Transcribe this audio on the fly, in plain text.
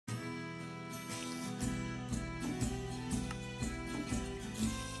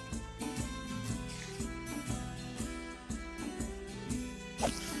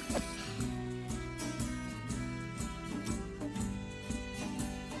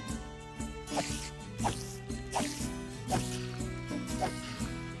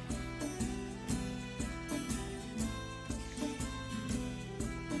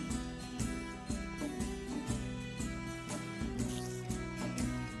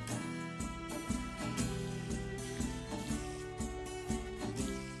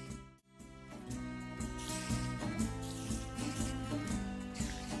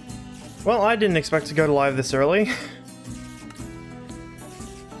Well, I didn't expect to go live this early.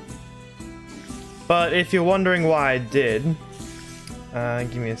 But if you're wondering why I did,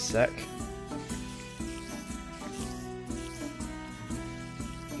 give me a sec.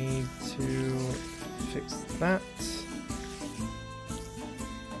 Need to fix that.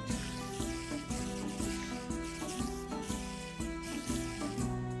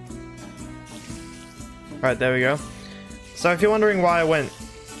 Alright, there we go. So if you're wondering why I went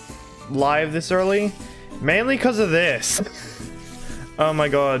live this early, mainly because of this. Oh my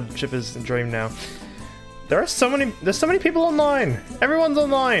god, Chip is a dream now. There's so many people online. Everyone's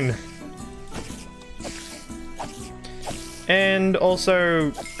online. And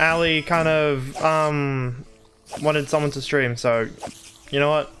also Ali kind of wanted someone to stream, so you know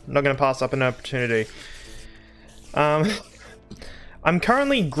what? I'm not gonna pass up an opportunity. I'm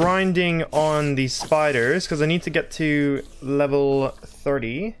currently grinding on these spiders because I need to get to level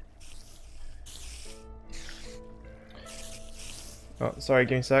 30. Oh, sorry,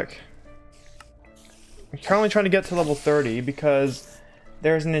 give me a sec. I'm currently trying to get to level 30 because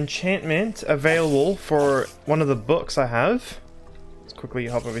there's an enchantment available for one of the books I have. Let's quickly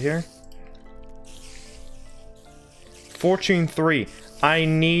hop over here. Fortune 3. I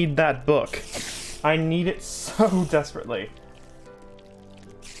need that book. I need it so desperately.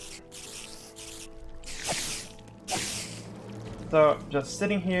 So, just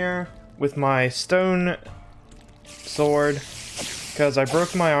sitting here with my stone sword, because I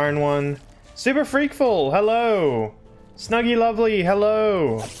broke my iron one. Super Freakful, hello! Snuggy Lovely,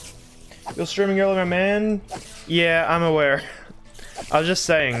 hello! You're streaming early, my man? Yeah, I'm aware. I was just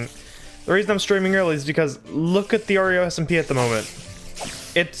saying, the reason I'm streaming early is because look at the OREO SMP at the moment.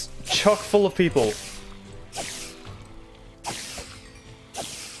 It's chock full of people.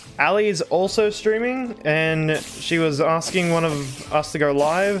 Ali is also streaming, and she was asking one of us to go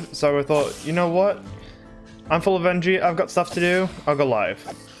live, so I thought, you know what? I'm full of energy, I've got stuff to do, I'll go live.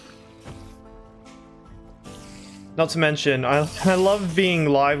 Not to mention, I love being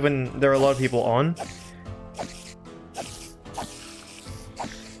live when there are a lot of people on.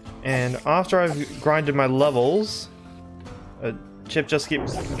 And after I've grinded my levels, Chip just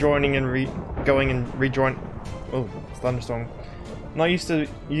keeps joining and going and rejoin. Oh, thunderstorm. Not used to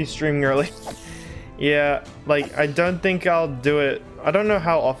you streaming early. Yeah, like I don't think I'll do it. I don't know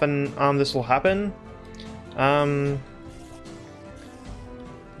how often this will happen.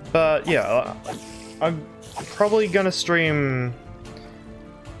 But yeah, I'm probably gonna stream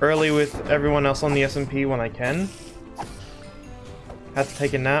early with everyone else on the SMP when I can. Had to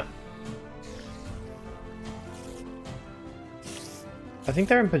take a nap. I think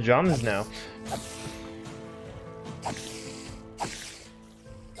they're in pajamas now.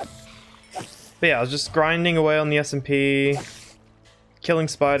 But yeah, I was just grinding away on the SMP, killing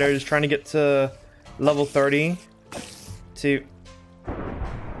spiders, trying to get to level 30 to...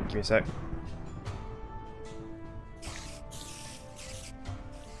 Give me a sec.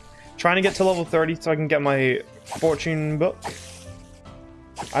 Trying to get to level 30 so I can get my fortune book.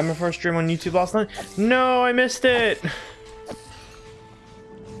 I had my first stream on YouTube last night. No, I missed it!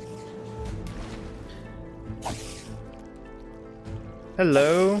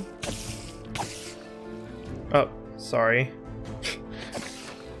 Hello? Oh, sorry.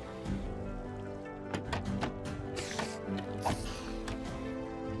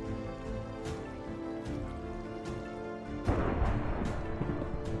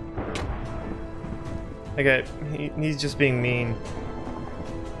 Okay, he's just being mean.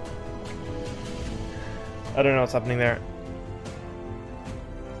 I don't know what's happening there.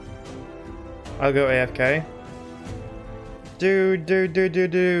 I'll go AFK. Dude,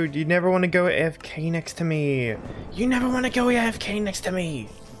 you never want to go AFK next to me. You never want to go AFK next to me.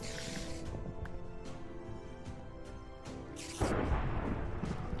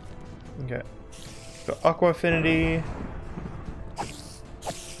 Okay. Got Aqua Affinity.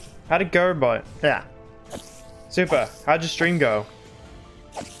 How'd it go, but yeah. Super. How'd your stream go?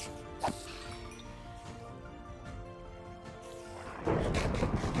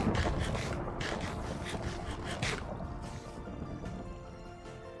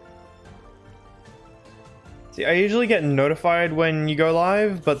 See, I usually get notified when you go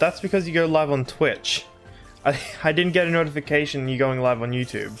live, but that's because you go live on Twitch. I didn't get a notification you going live on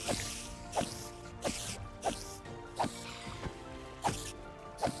YouTube.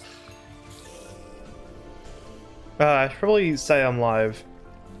 I should probably say I'm live.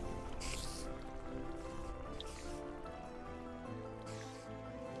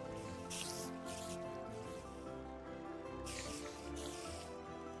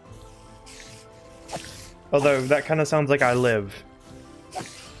 Although, that kind of sounds like I live.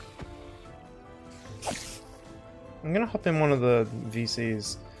 I'm gonna hop in one of the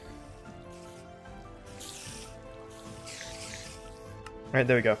VCs. Alright,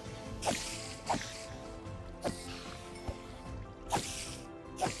 there we go.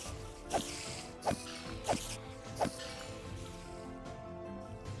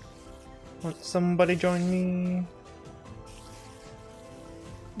 Want somebody join me?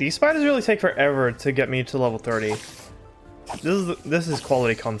 These spiders really take forever to get me to level 30. This is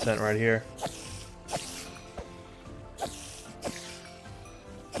quality content right here.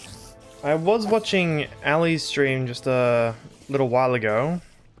 I was watching Ali's stream just a little while ago.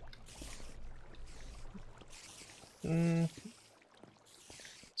 It's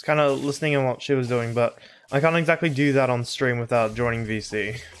kind of listening on what she was doing, but I can't exactly do that on stream without joining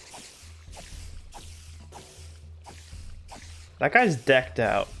VC. That guy's decked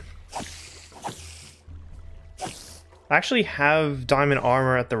out. I actually have diamond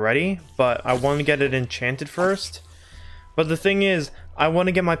armor at the ready, but I want to get it enchanted first. But the thing is, I want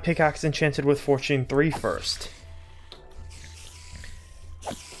to get my pickaxe enchanted with Fortune 3 first.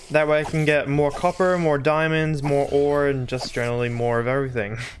 That way I can get more copper, more diamonds, more ore, and just generally more of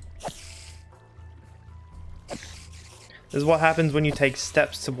everything. This is what happens when you take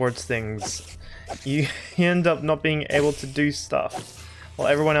steps towards things. You end up not being able to do stuff, while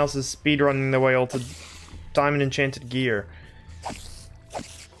everyone else is speedrunning their way all to diamond enchanted gear.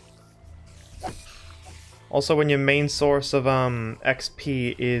 Also, when your main source of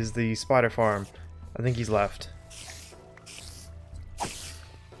XP is the spider farm. I think he's left.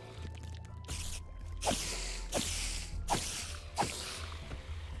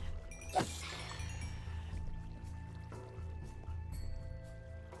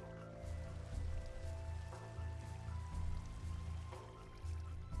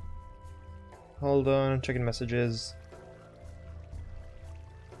 Hold on, I'm checking messages.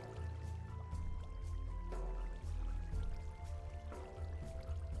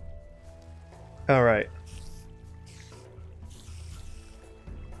 All right.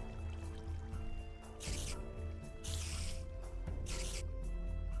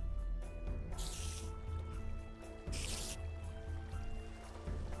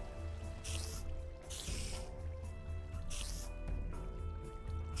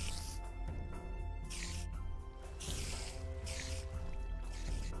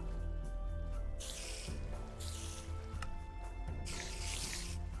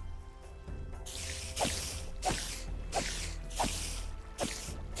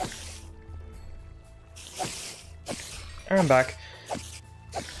 I'm back.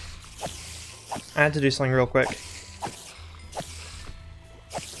 I had to do something real quick.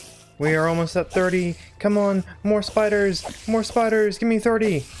 We are almost at 30. Come on, more spiders, more spiders. Give me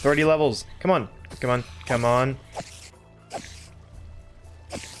 30. 30 levels. Come on, come on, come on.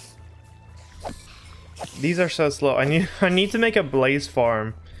 These are so slow. I need to make a blaze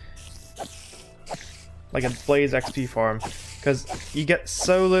farm. Like a blaze XP farm. Because you get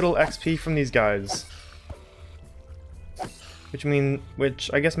so little XP from these guys. Which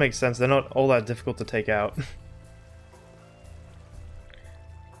I guess makes sense. They're not all that difficult to take out.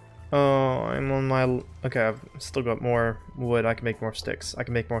 Oh, I'm on my... Okay, I've still got more wood. I can make more sticks. I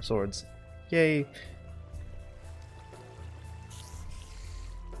can make more swords. Yay!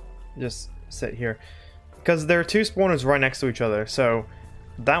 Just sit here. Because there are two spawners right next to each other. So,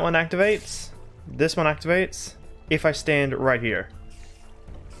 that one activates. This one activates. If I stand right here.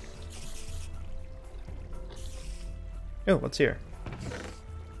 Oh, what's here?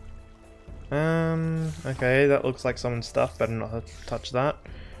 Okay, that looks like someone's stuff. Better not touch that.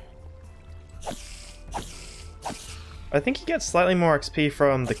 I think he gets slightly more XP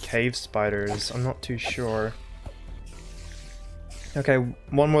from the cave spiders. I'm not too sure. Okay,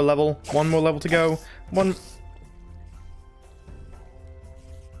 one more level to go. One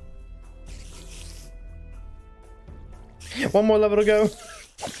more level to go.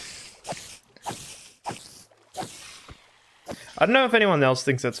 I don't know if anyone else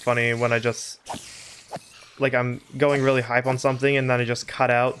thinks it's funny when I just, like, I'm going really hype on something and then I just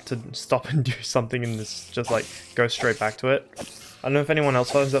cut out to stop and do something and just like go straight back to it. I don't know if anyone else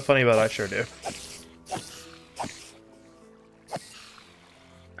finds that funny, but I sure do.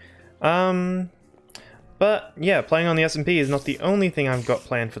 But yeah, playing on the SMP is not the only thing I've got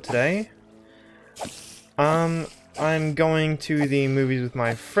planned for today. I'm going to the movies with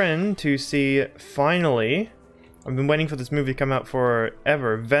my friend to see, finally, I've been waiting for this movie to come out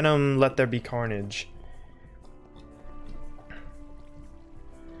forever. Venom, Let There Be Carnage.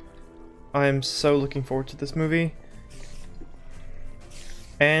 I am so looking forward to this movie.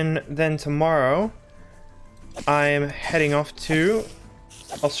 And then tomorrow, I am heading off to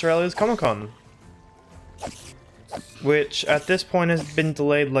Australia's Comic-Con. Which, at this point, has been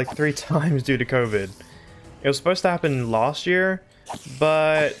delayed like 3 times due to COVID. It was supposed to happen last year,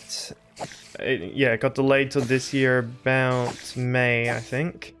 but... it got delayed till this year, about May, I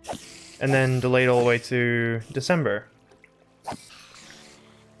think. And then delayed all the way to December.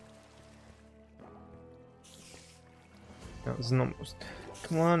 That was not...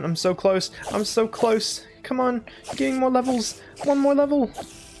 Come on, I'm so close. I'm so close. Come on, getting more levels. One more level.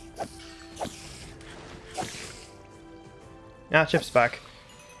 Ah, Chip's back.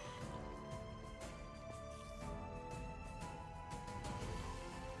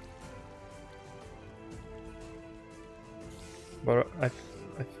 But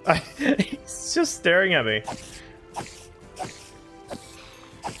he's just staring at me.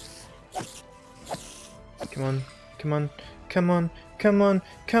 Come on, come on, come on, come on,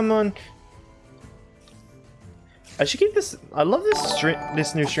 come on. I should keep this. I love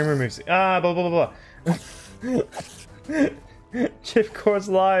this new streamer moves. Ah, blah blah blah blah. Chip Core's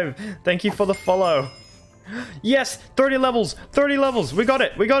live. Thank you for the follow. Yes, 30 levels. 30 levels. We got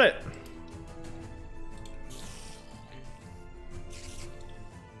it. We got it.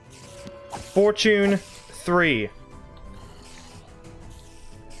 Fortune 3.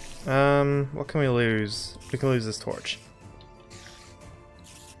 What can we lose? We can lose this torch.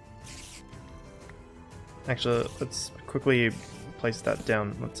 Actually, let's quickly place that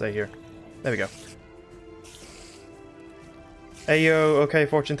down. Let's say here. There we go. Hey yo, okay,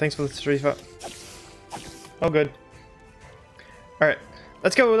 Fortune, thanks for the 35. Oh, good. Alright,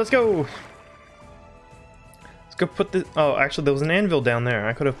 let's go, let's go! Let's go put the. Oh, actually, there was an anvil down there.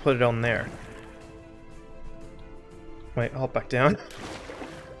 I could have put it on there. Wait, hop back down.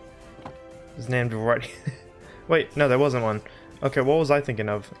 There's an anvil right here. Wait, no, there wasn't one. Okay, what was I thinking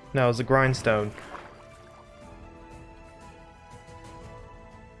of? No, it was a grindstone.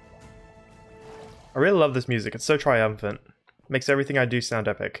 I really love this music. It's so triumphant. Makes everything I do sound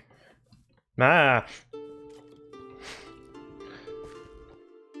epic. Ah!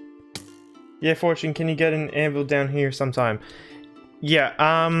 Yeah, Fortune, can you get an anvil down here sometime? Yeah,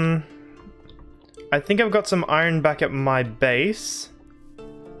 I think I've got some iron back at my base.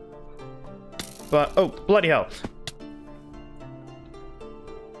 But, oh, bloody hell.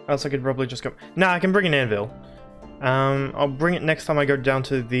 Else I could probably just go... Nah, I can bring an anvil. I'll bring it next time I go down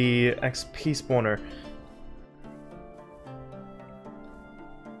to the XP spawner.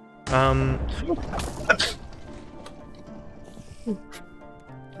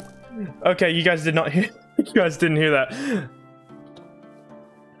 Okay, you guys did not hear. You guys didn't hear that.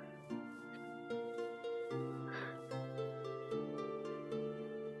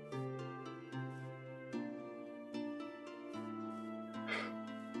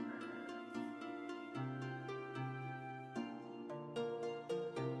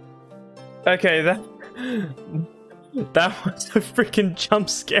 Okay, that was a freaking jump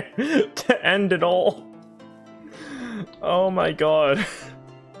scare to end it all. Oh my god.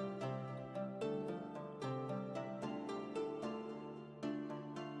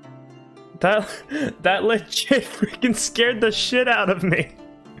 That legit freaking scared the shit out of me.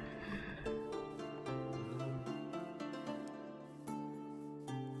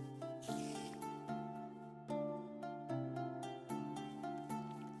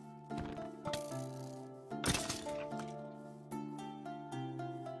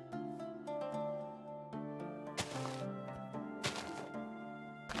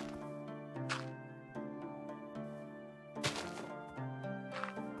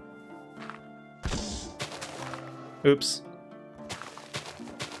 Oops.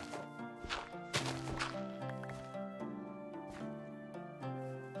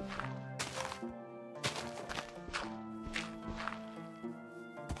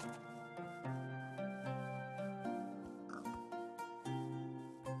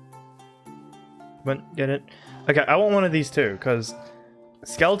 But get it? Okay, I want one of these too, because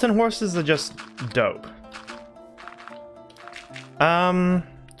skeleton horses are just dope.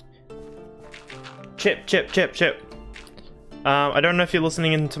 Chip. I don't know if you're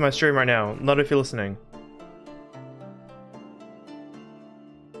listening into my stream right now. Not if you're listening.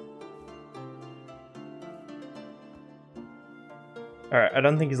 Alright, I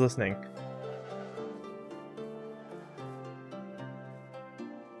don't think he's listening.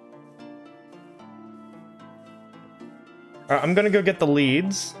 Alright, I'm gonna go get the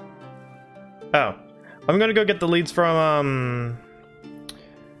leads. Oh. I'm gonna go get the leads from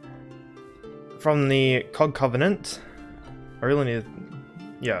the Cog Covenant. I really need...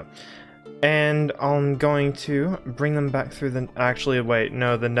 yeah. And I'm going to bring them back through the... actually, wait,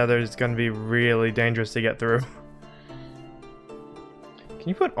 no, the Nether is going to be really dangerous to get through. Can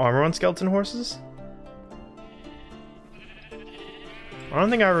you put armor on skeleton horses? I don't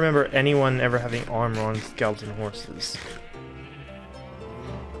think I remember anyone ever having armor on skeleton horses.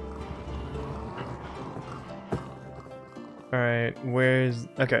 Alright, where's...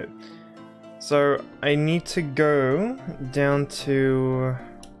 okay. So, I need to go down to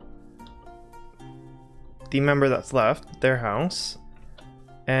the member that's left, their house,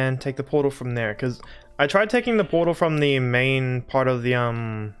 and take the portal from there, because I tried taking the portal from the main part of the,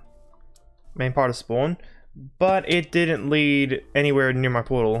 main part of spawn, but it didn't lead anywhere near my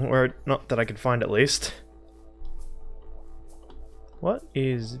portal, or not that I could find at least. What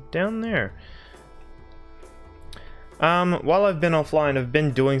is down there? While I've been offline, I've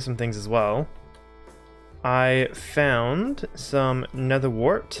been doing some things as well. I found some nether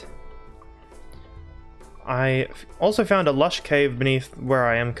wart. I also found a lush cave beneath where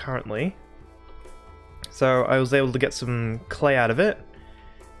I am currently. So I was able to get some clay out of it.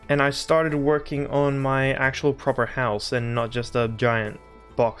 And I started working on my actual proper house and not just a giant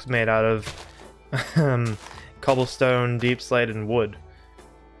box made out of cobblestone, deep slate, and wood.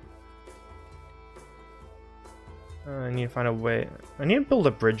 I need to find a way. I need to build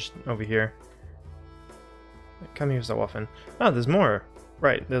a bridge over here. I come here so often. Oh, there's more.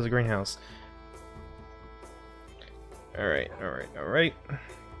 Right, there's a greenhouse. Alright, alright, alright.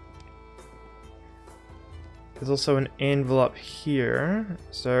 There's also an anvil up here,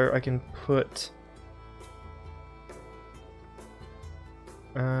 so I can put...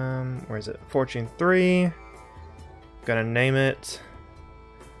 where is it? Fortune 3. Gonna name it.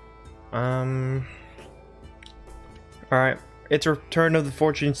 Alright, it's Return of the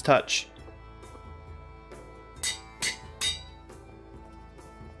Fortune's Touch.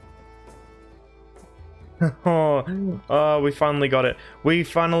 Oh, we finally got it. We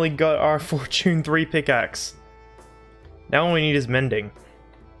finally got our Fortune 3 pickaxe. Now all we need is mending.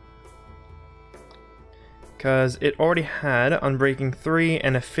 Because it already had Unbreaking 3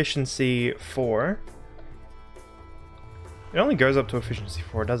 and Efficiency 4. It only goes up to Efficiency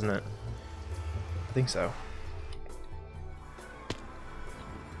 4, doesn't it? I think so.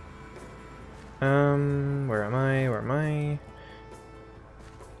 Where am I? Where am I?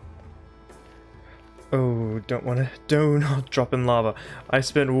 Oh, do not drop in lava. I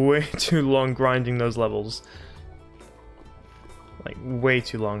spent way too long grinding those levels. Like, way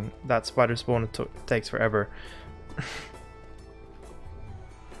too long. That spider spawn takes forever.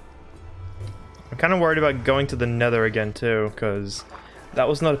 I'm kind of worried about going to the Nether again too, because that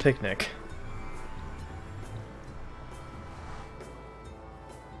was not a picnic.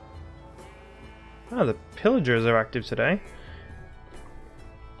 Oh, the pillagers are active today.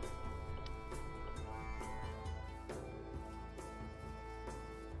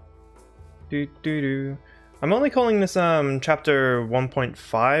 I'm only calling this chapter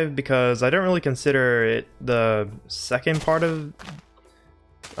 1.5 because I don't really consider it the second part of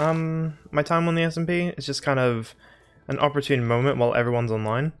my time on the SMP. It's just kind of an opportune moment while everyone's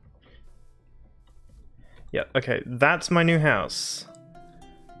online. Yeah, okay, that's my new house.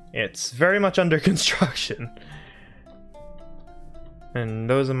 It's very much under construction. And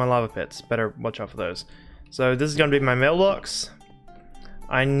those are my lava pits. Better watch out for those. So this is going to be my mailbox.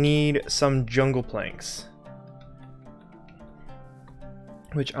 I need some jungle planks,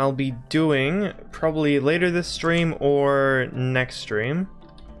 which I'll be doing probably later this stream or next stream.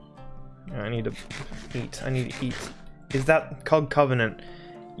 I need to eat. I need to eat. Is that Cog Covenant?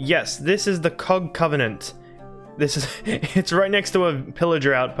 Yes, this is the Cog Covenant. This is... it's right next to a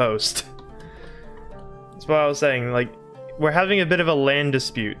pillager outpost. That's what I was saying. Like, we're having a bit of a land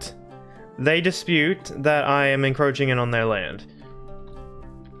dispute. They dispute that I am encroaching in on their land.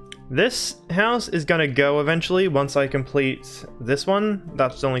 This house is gonna go eventually once I complete this one.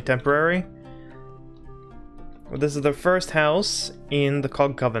 That's only temporary. This is the first house in the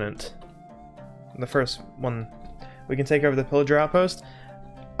Cog Covenant. The first one. We can take over the pillager outpost.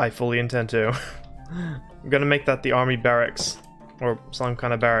 I fully intend to. I'm gonna make that the army barracks. Or some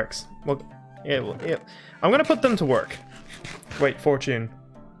kind of barracks. Well, yeah. I'm gonna put them to work. Wait, Fortune.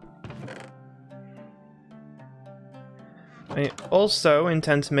 I also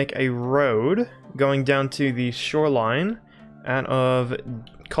intend to make a road going down to the shoreline out of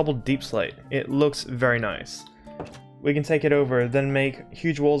cobbled deep slate. It looks very nice. We can take it over, then make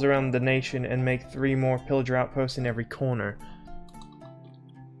huge walls around the nation and make 3 more pillager outposts in every corner.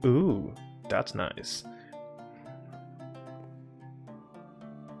 Ooh, that's nice.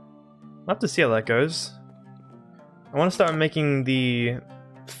 I'll have to see how that goes. I want to start making the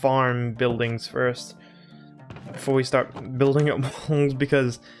farm buildings first before we start building up walls,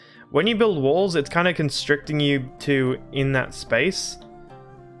 because when you build walls, it's kind of constricting you to in that space.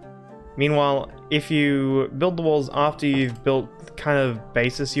 Meanwhile, if you build the walls after you've built the kind of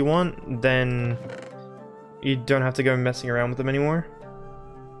basis you want, then you don't have to go messing around with them anymore.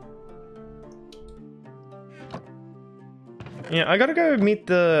 Yeah, I gotta go meet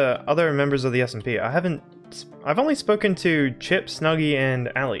the other members of the SMP. I've only spoken to Chip, Snuggy,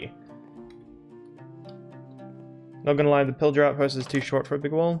 and Allie. Not gonna lie, the pillager outpost is too short for a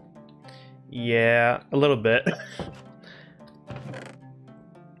big wall. Yeah, a little bit.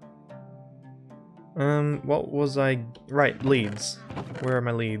 What was I... Right, leads. Where are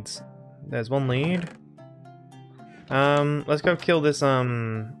my leads? There's one lead. Let's go kill this,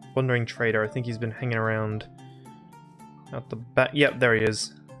 wandering trader. I think he's been hanging around out the back. Yep, there he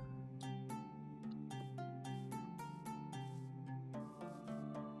is.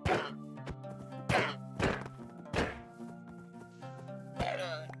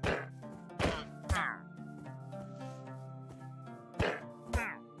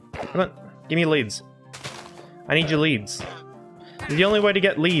 Come on, give me leads. I need your leads. It's the only way to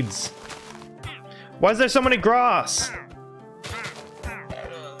get leads. Why is there so many grass?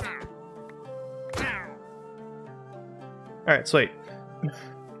 Alright, sweet.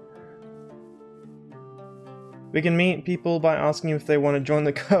 We can meet people by asking if they want to join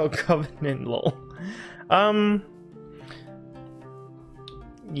the Cog Covenant, lol.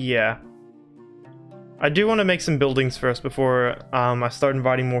 Yeah. I do want to make some buildings first before I start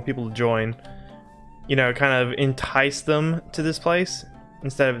inviting more people to join. You know, kind of entice them to this place,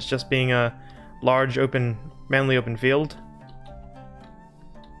 instead of it just being a large, open, manly open field.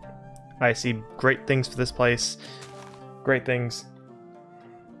 I see great things for this place. Great things.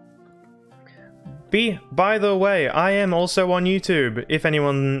 By the way, I am also on YouTube, if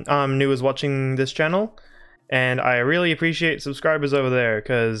anyone new is watching this channel. And I really appreciate subscribers over there,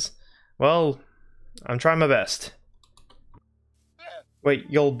 because, well, I'm trying my best. Wait,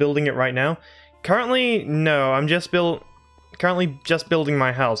 you're building it right now? Currently, no, I'm just currently just building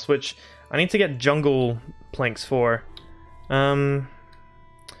my house, which I need to get jungle planks for. And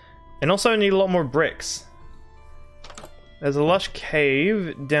also I need a lot more bricks. There's a lush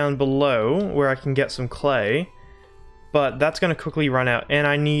cave down below where I can get some clay, but that's going to quickly run out, and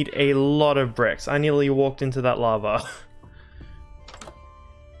I need a lot of bricks. I nearly walked into that lava.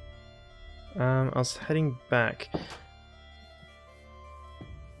 I was heading back.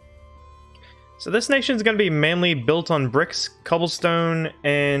 So this nation is going to be mainly built on bricks, cobblestone,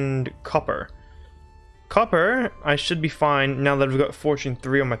 and copper. Copper, I should be fine now that I've got Fortune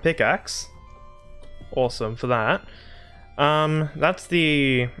 3 on my pickaxe. Awesome for that. That's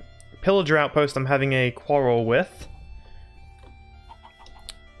the pillager outpost I'm having a quarrel with.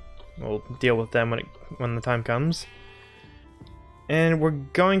 We'll deal with them when the time comes. And we're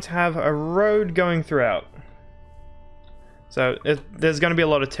going to have a road going throughout. So there's going to be a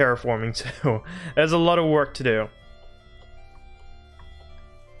lot of terraforming too. There's a lot of work to do.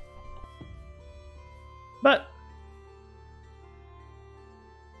 But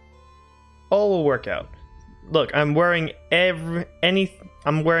all will work out. Look, I'm wearing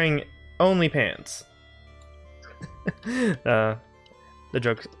I'm wearing only pants. The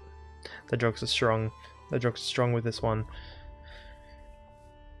jokes are strong. The jokes are strong with this one.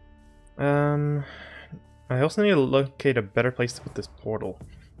 I also need to locate a better place to put this portal.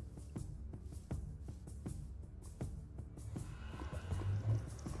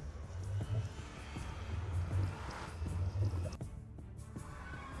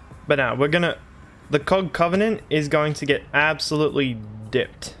 But now, the Cog Covenant is going to get absolutely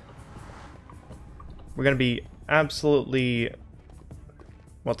dipped. We're going to be absolutely...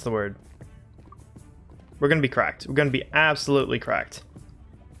 What's the word? We're going to be cracked. We're going to be absolutely cracked.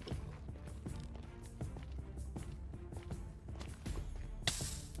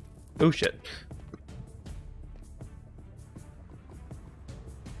 Oh shit.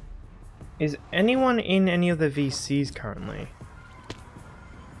 Is anyone in any of the VCs currently?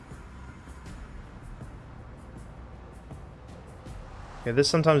 Okay, this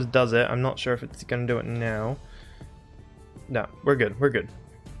sometimes does it. I'm not sure if it's gonna do it now. No, we're good, we're good.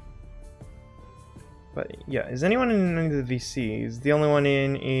 But yeah, is anyone in any of the VCs? The only one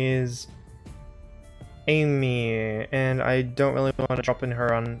in is Amy, and I don't really want to drop in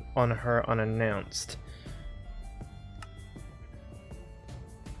her on her unannounced.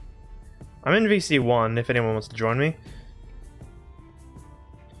 I'm in VC 1 if anyone wants to join me.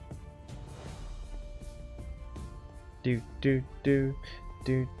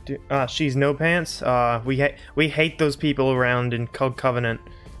 She's no pants. We hate those people around in Cog Covenant.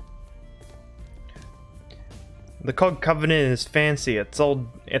 The Cog Covenant is fancy.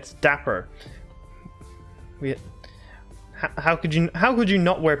 It's dapper. How could you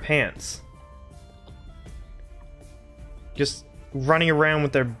not wear pants? Just running around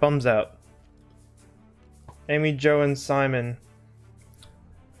with their bums out. Amy, Joe, and Simon.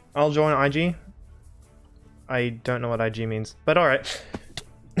 I'll join IG. I don't know what IG means, but alright.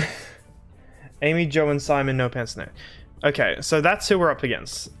 Amy, Joe, and Simon, no pants, no. Okay, so that's who we're up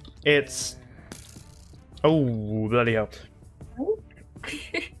against. It's... Oh, bloody hell.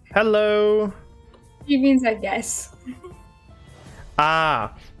 Hello! He means I guess.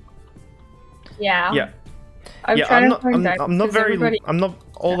 Ah. Yeah. Yeah. I'm not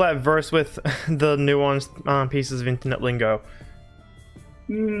all that versed with the nuanced pieces of internet lingo.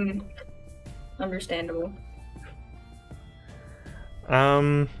 Understandable.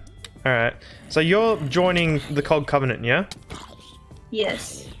 Alright. So you're joining the Cog Covenant, yeah?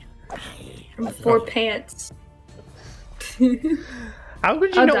 Yes. For pants. How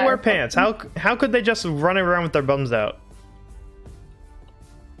could you not wear pants? How could they just run around with their bums out?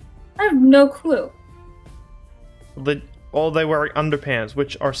 I have no clue. All they wear underpants,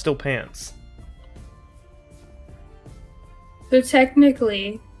 which are still pants. So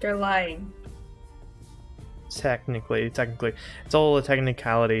technically, they're lying. Technically. It's all the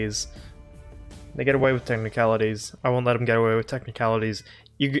technicalities. They get away with technicalities. I won't let them get away with technicalities.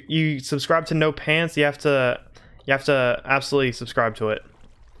 You subscribe to no pants, you have to absolutely subscribe to it.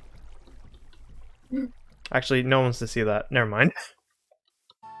 Actually, no one wants to see that. Never mind.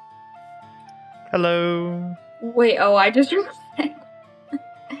 Hello. Wait, oh, I just where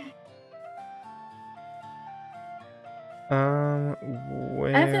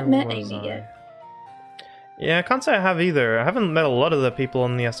I haven't met was Amy I? yet. Yeah, I can't say I have either. I haven't met a lot of the people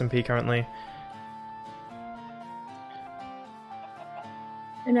in the SMP currently.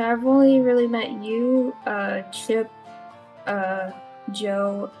 And I've only really met you, Chip,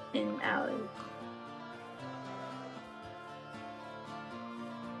 Joe, and Allie.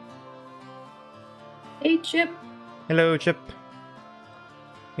 Hey, Chip. Hello, Chip.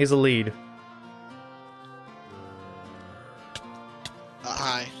 He's a lead.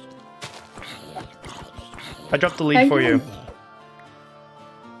 Hi. I dropped the lead for you.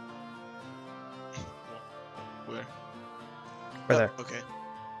 Where? Right there. Okay.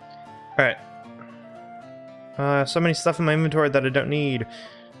 Alright. So many stuff in my inventory that I don't need.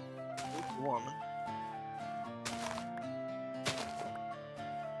 One.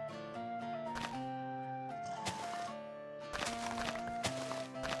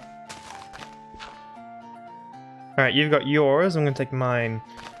 Alright, you've got yours, I'm gonna take mine.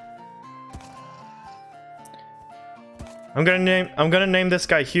 I'm gonna name this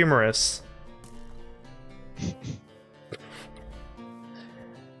guy Humorous.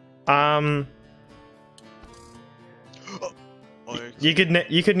 You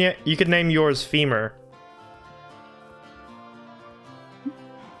could name yours Femur.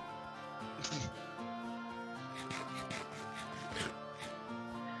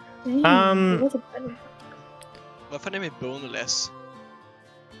 Varför är mitt boneless?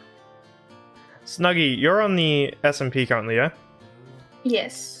 Snuggy, you're on the SMP currently, yeah?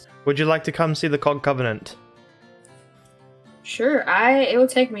 Yes. Would you like to come see the Cog Covenant? Sure. It will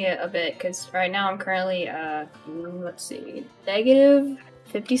take me a bit because right now I'm currently let's see, negative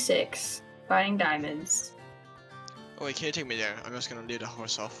 56 finding diamonds. Oh wait, can you take me there? I'm just gonna lead the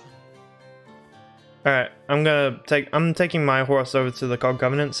horse off. Alright, I'm taking my horse over to the Cog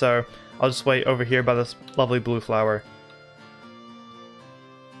Covenant, so I'll just wait over here by this lovely blue flower.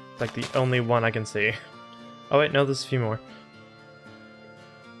 It's like the only one I can see. Oh wait, no, there's a few more.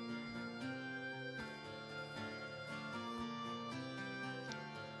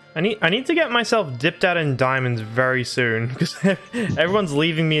 I need to get myself dipped out in diamonds very soon, because everyone's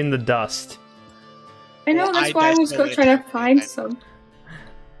leaving me in the dust. I know, that's why I was trying to find some.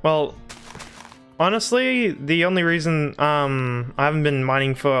 Well, honestly, the only reason I haven't been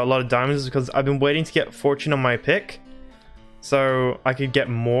mining for a lot of diamonds is because I've been waiting to get fortune on my pick, so I could get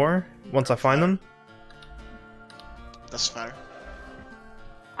more once I find them. That's fair.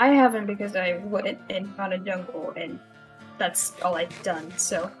 I haven't because I went and found a jungle, and that's all I've done,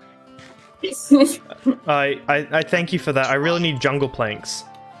 so... I thank you for that. I really need jungle planks.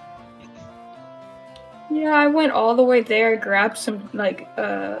 Yeah, I went all the way there, grabbed some,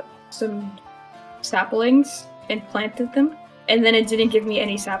 some saplings, and planted them, and then it didn't give me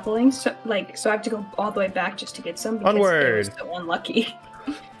any saplings, so I have to go all the way back just to get some because I was so unlucky.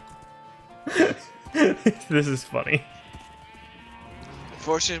 This is funny.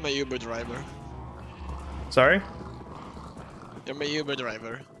 Fortune is my Uber driver. Sorry? You're my Uber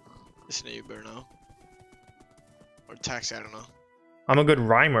driver. Isn't it Uber now? Or taxi, I don't know. I'm a good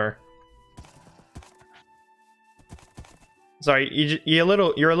rhymer. Sorry, you're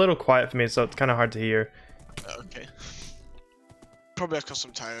a little quiet for me, so it's kind of hard to hear. Okay. Probably because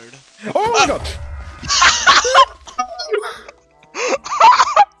I'm tired. Oh my god!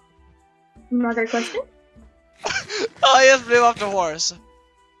 Margaret, question? Oh, I just blew up the horse.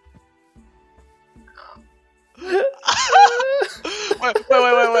 wait.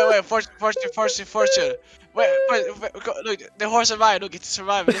 Fortune. Wait. Look, the horse survived. Look, it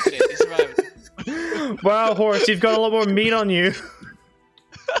survived. Look at it. It survived. Wow, horse, you've got a lot more meat on you.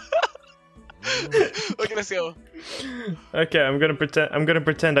 Okay, let's go. Okay, I'm gonna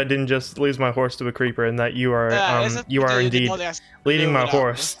pretend I didn't just lose my horse to a creeper, and that you are you are indeed leading my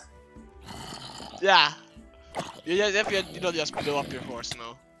horse. Yeah. You don't just blow up your horse,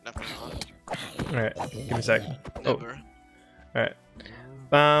 no. Definitely not. Alright, give me a sec. Never. Alright.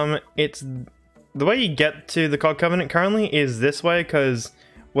 It's the way you get to the Cog Covenant currently is this way, because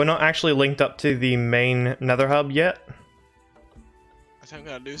we're not actually linked up to the main Nether hub yet. I think I'm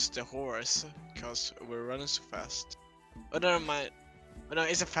gonna lose the horse because we're running so fast. But never mind. But no,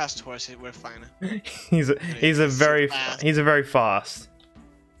 it's a fast horse. We're fine. he's a very fast. Yeah, he's a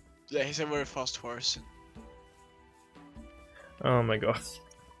very fast horse. Oh my god.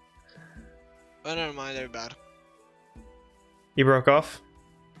 But never mind, they're bad. You broke off?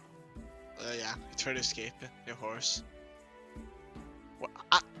 Yeah, he tried to escape the horse. What?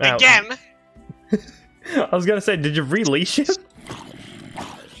 Ow. Again? I was gonna say, did you release him?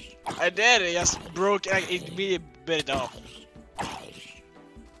 I did. It just broke. It immediately bit it off.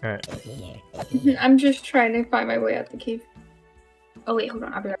 Alright. I'm just trying to find my way out the cave. Oh wait, hold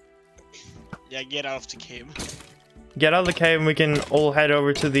on. I'll be right. Yeah, get out of the cave. Get out of the cave and we can all head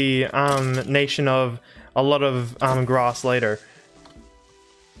over to the nation of a lot of grass later.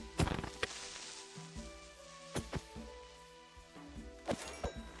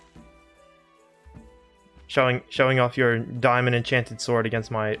 Showing off your diamond enchanted sword against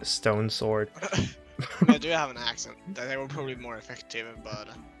my stone sword. I do have an accent. That will probably be more effective, but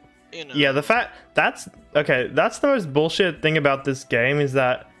you know. Yeah, that's the most bullshit thing about this game is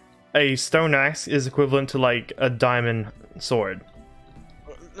that a stone axe is equivalent to like a diamond sword.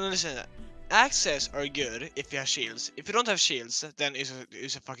 Listen, axes are good if you have shields. If you don't have shields, then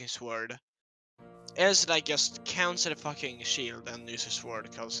it's a fucking sword. Else, like, just cancel the fucking shield and use a sword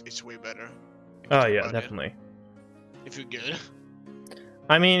because it's way better. Oh yeah, definitely. If you're good.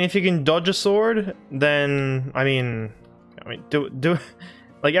 I mean, if you can dodge a sword, then I mean, do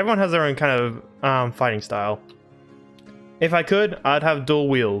like everyone has their own kind of fighting style. If I could, I'd have dual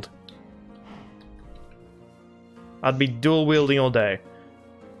wield. I'd be dual wielding all day.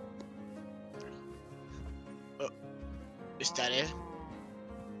 Is that it?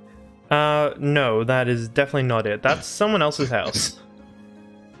 No, that is definitely not it. That's someone else's house.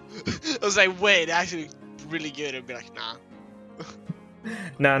 I was like, wait, actually really good. I'd be like, nah.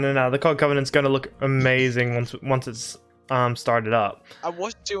 No. The Cog Covenant's gonna look amazing once it's started up. I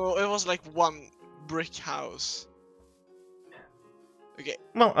watched it. It was like one brick house. Okay.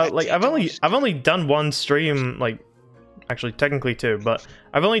 Well, like I've only done one stream, like actually technically two, but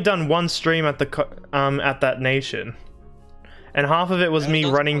I've only done one stream at the at that nation, and half of it was me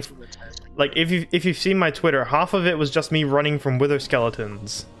running. Like if you've seen my Twitter, half of it was just me running from wither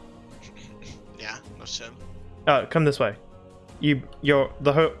skeletons. Yeah, no shame. Come this way.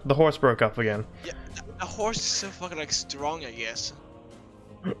 The horse broke up again. Yeah, the horse is so fucking like strong, I guess.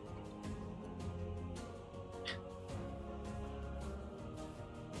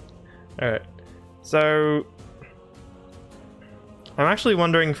 Alright, so I'm actually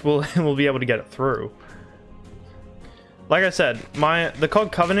wondering if we'll be able to get it through. Like I said, the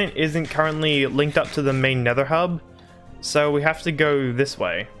Cog Covenant isn't currently linked up to the main Nether hub, so we have to go this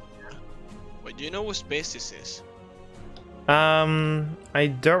way. Wait, do you know what space this is?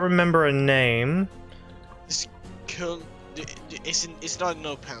 I don't remember a name. It's cool. It's not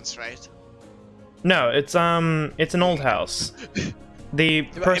no pants, right? No, it's an old house. The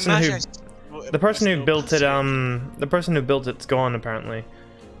person who built it's gone apparently.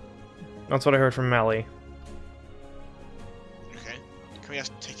 That's what I heard from Mally. Okay, can we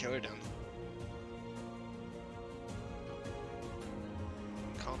just take over then?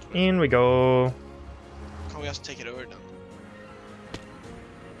 Can't we? In we go. Can we just take it over then?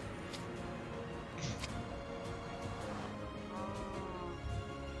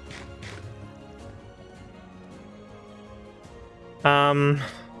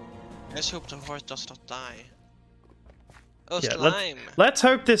 Let's hope the horse does not die. Oh, Yeah, slime! let's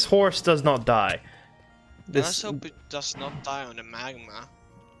hope this horse does not die. Let's hope it does not die on the magma.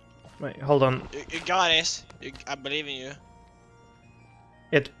 Wait, hold on. You got this. I believe in you.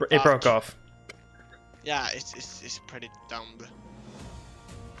 It broke off. Yeah, it's pretty dumb.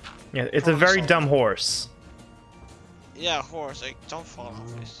 Yeah, it's a very dumb horse. Yeah, horse. Like, don't fall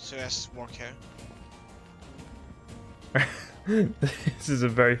off. So let's walk here. This is a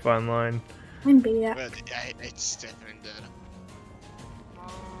very fun line. But yeah, it's definitely dead.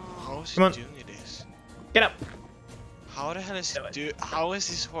 How is he doing this? Get up. How the hell is How is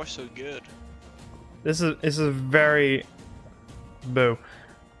this horse so good? This is a very boo.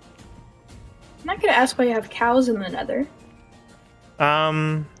 I'm not gonna ask why you have cows in the Nether.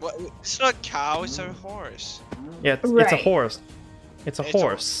 What? It's not a cow. It's a horse. Yeah, it's a horse. It's a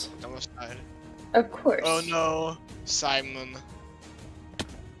horse. Of course. Oh no, Simon.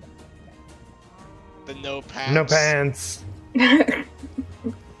 The no pants. No pants.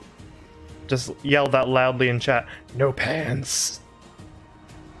 Just yell that loudly in chat. No pants.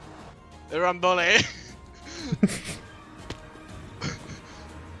 The Ramboli.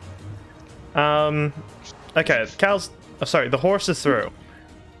 Okay, cows. Oh, sorry, the horse is through.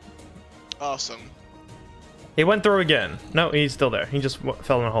 Awesome. He went through again. No, he's still there. He just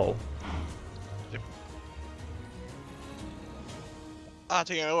fell in a hole. Yep. I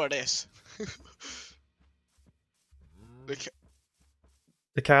think I know what it is.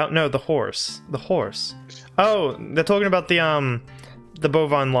 The cow? No, the horse. The horse. Oh, they're talking about the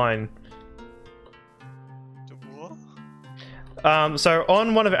bovine line. The what? So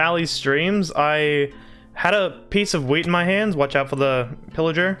on one of Ali's streams, I had a piece of wheat in my hands. Watch out for the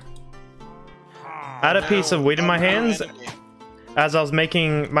pillager. I had a piece of wheat in my hands as I was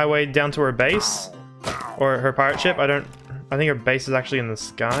making my way down to her base. Or her pirate ship. I think her base is actually in the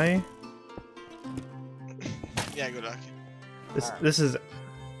sky. Yeah, good luck. This is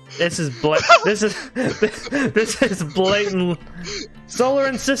blatant. Solar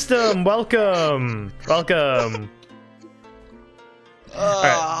and system, welcome. Alright,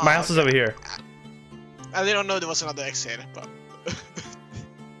 my house is over here. I didn't know there was another exit, but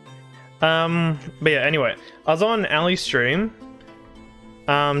but yeah, anyway. I was on Ali's stream.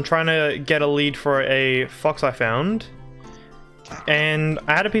 Trying to get a lead for a fox I found. And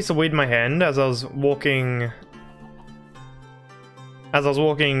I had a piece of weed in my hand as I was walking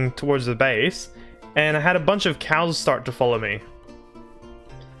towards the base, and I had a bunch of cows start to follow me.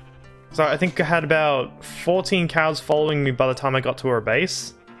 So I think I had about 14 cows following me by the time I got to her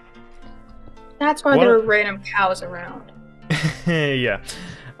base. That's why there were random cows around. Yeah.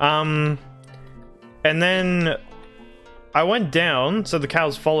 And then I went down, so the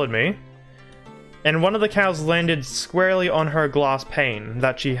cows followed me. And one of the cows landed squarely on her glass pane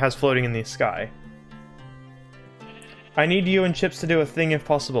that she has floating in the sky. I need you and Chips to do a thing if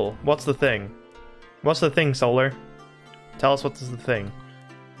possible. What's the thing? What's the thing, Solar? Tell us what's the thing.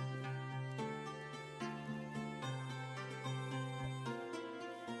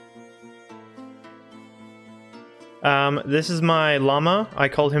 This is my llama. I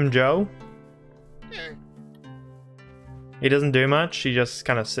called him Joe. He doesn't do much. He just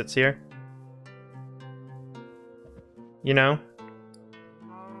kind of sits here. You know?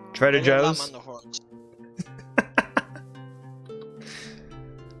 Trader Joe's.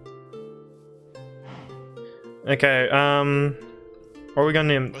 Okay, what are we gonna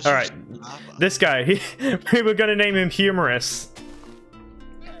name? Alright, this guy, we were gonna name him Humorous.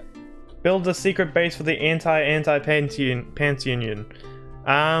 Build a secret base for the anti-Pants Union.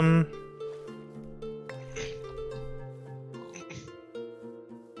 I'm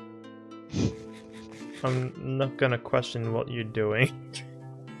not gonna question what you're doing.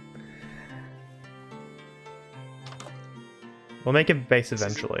 We'll make a base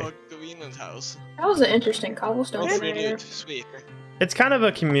eventually. House. That was an interesting cobblestone. Really sweet. It's kind of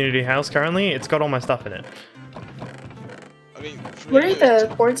a community house currently. It's got all my stuff in it. I mean, where are the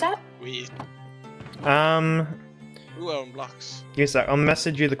cords at? We Who are on blocks? Yes, I'll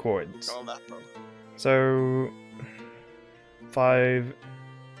message you the chords. All that, bro. So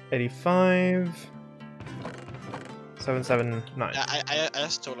 585 779. Yeah, I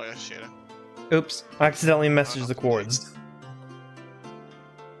just told her shit. Oops, I accidentally messaged the chords.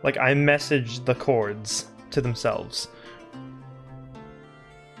 Like, I messaged the chords to themselves.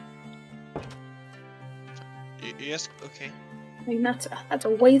 Yes, okay. I mean, that's a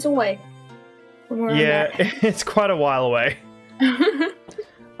ways away. Yeah, it's quite a while away.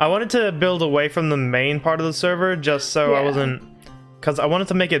 I wanted to build away from the main part of the server just so I wasn't, because I wanted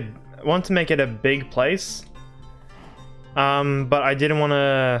to make it a big place. But I didn't want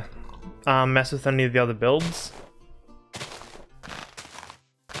to mess with any of the other builds.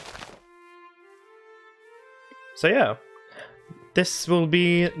 So yeah, this will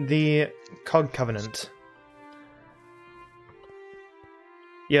be the Cog Covenant.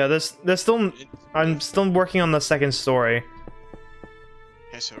 Yeah, there's still. I'm still working on the second story.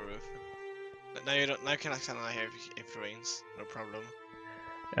 Here's your roof. Now you don't. Now you can extend out here if it rains. No problem.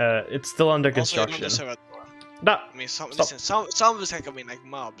 It's still under Also, construction. I mean, listen, some of us can come in like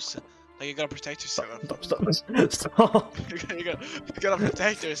mobs. Like you gotta protect yourself. Stop. you gotta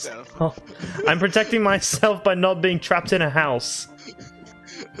protect yourself. Oh, I'm protecting myself by not being trapped in a house.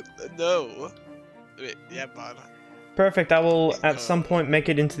 No. Wait, yeah, but. Perfect. I will at some point make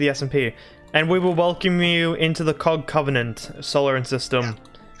it into the SMP, and we will welcome you into the Cog Covenant solar system.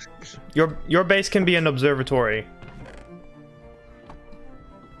 Your base can be an observatory.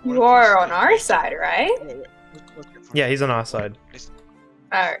 You are on our side, right? Yeah, he's on our side.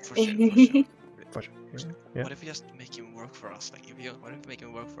 Alright. For sure. Yeah. What if we just make him work for us? Like, what if we make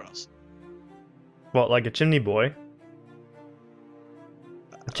him work for us? What, like a chimney boy?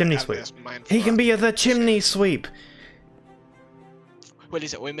 A chimney Have sweep. this mind He for can us. be the chimney sweep. Wait,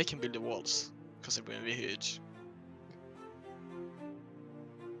 listen, we make him build the walls because it will be huge.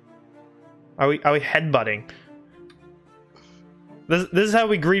 Are we headbutting? This is how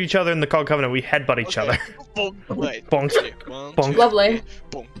we greet each other in the Cog Covenant. We headbutt each other. Bonk. Wait. Bonk. Three, one, Bonk. two, Lovely. three,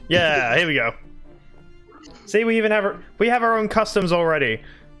 bonk. Yeah, here we go. See, we even have our own customs already.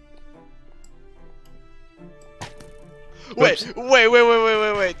 Wait,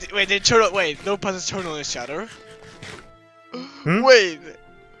 they turn on. Wait, no puzzles turn on each other. Hmm? Wait,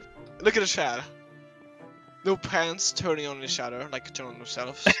 look at the chat. No pants turning on each other, like turn on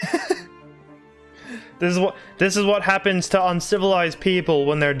themselves. This is what happens to uncivilized people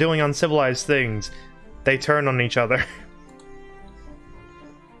when they're doing uncivilized things. They turn on each other.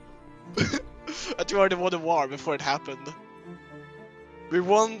 I think we already won the war before it happened. We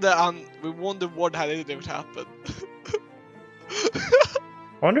won the war that didn't happen.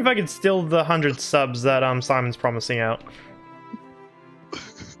 I wonder if I could steal the 100 subs that Simon's promising out.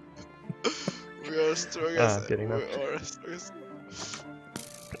 We are strong Ah, as kidding, no. we are strong as.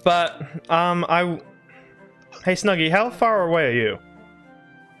 But hey Snuggy, how far away are you?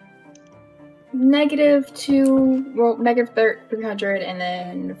 -2, well, -300 and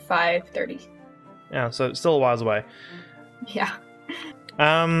then 530. Yeah, so it's still a whiles away. Yeah.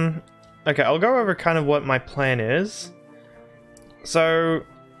 Okay, I'll go over kind of what my plan is. So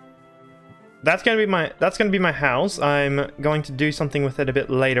that's gonna be my house. I'm going to do something with it a bit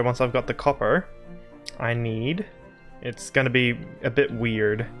later once I've got the copper I need. It's gonna be a bit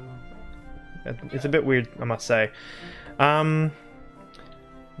weird. It's a bit weird, I must say. Down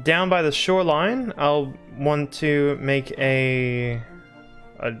by the shoreline, I'll want to make I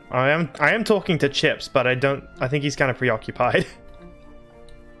am talking to Chips, but I think he's kind of preoccupied.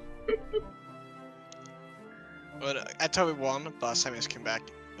 Well, I thought we won, but Simon just came back.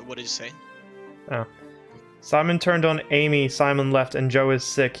 What did you say? Oh. Simon turned on Amy, Simon left, and Joe is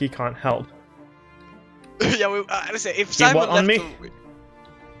sick, he can't help. Yeah, listen, if He Simon what on left me?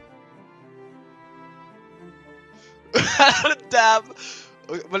 Damn!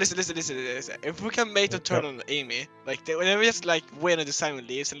 But listen. If we can make the turn on Amy, like, when we just, like, win and the Simon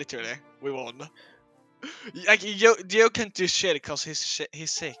leaves, literally, we won. Like, Joe can't do shit because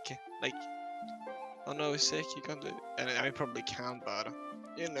he's sick. Like, oh no, he's sick, he can't do it. And I mean, probably can, but,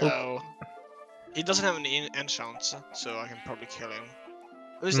 you know. He doesn't have any enchants, so I can probably kill him.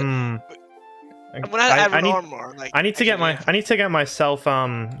 Listen, when I have an armor, like, I need to get myself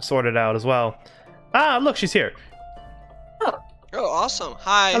sorted out as well. Ah, look, she's here. Oh, awesome!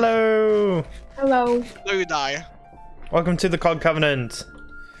 Hi. Hello. Hello. No, you die. Welcome to the Cog Covenant.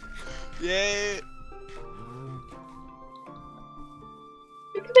 Yay!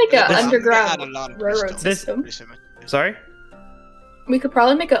 We could make an I had a underground lot of railroad wisdom. system. Sorry. We could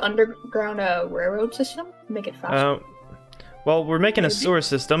probably make an underground railroad system. Make it faster. Well, we're making a Maybe. sewer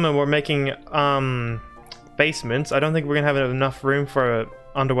system and we're making basements. I don't think we're gonna have enough room for an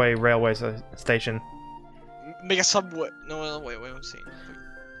underway railway station. Make a subway. No, wait, I'm seeing.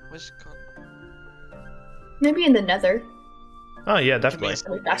 What's it called? Maybe in the Nether. Oh yeah, definitely.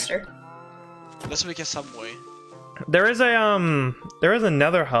 It'll be faster. Let's make a subway. There is a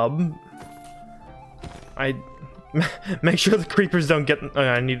nether hub. I make sure the creepers don't get.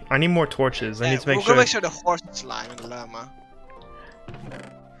 I need more torches. I need to make we're sure. gonna make sure the horse is live and the llama.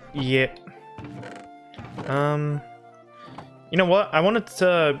 Yeah. You know what? I wanted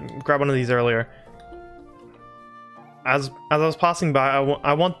to grab one of these earlier. As I was passing by,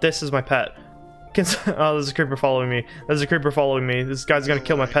 I want this as my pet. Oh, there's a creeper following me. There's a creeper following me. This guy's gonna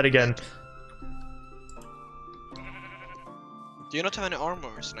kill my pet again. Do you not have any armor,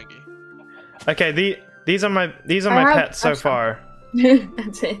 Snuggy? Okay, These are my pets so far.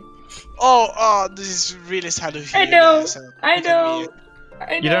 That's it. Oh, this is really sad to hear. I know. That, I look at know. me.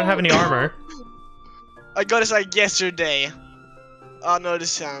 I You don't have any armor. I got this like yesterday. Oh no,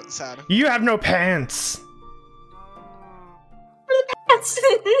 this sounds sad. You have no pants.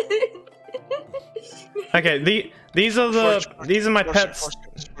 Okay, these are my pets.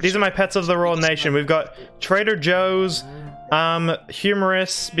 These are my pets of the Royal Nation. We've got Trader Joe's,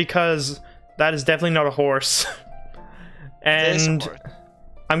 Humorous, because that is definitely not a horse. And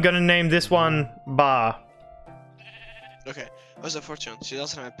I'm gonna name this one Ba. Okay, what's the fortune? She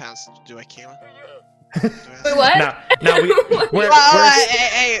doesn't have pants. Do I kill her? Wait, what? No, we're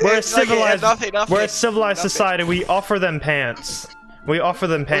a civilized, we're a civilized nothing. society. We offer them pants. We offer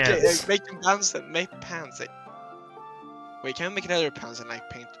them pants. Okay, make them pants and make pants. Like... Wait, can we make another pants and like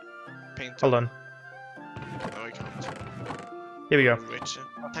paint? Hold on. No, we can't. Here we go. Rich.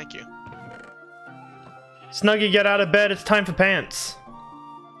 Thank you. Snuggy, get out of bed. It's time for pants.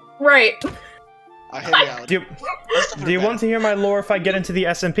 Right. I'll hear you out. Do you want to hear my lore if I get into the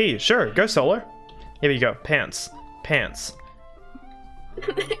SMP? Sure, go Solar. Here we go. Pants. Pants.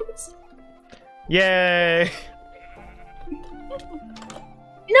 Yay!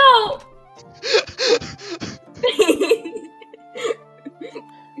 No!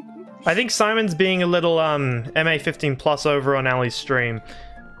 I think Simon's being a little MA15 plus over on Ali's stream.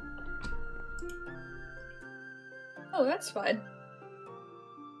 Oh, that's fine.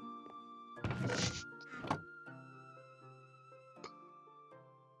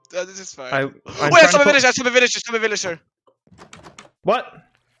 This is fine. I'm Wait, trying to zombie villager. What?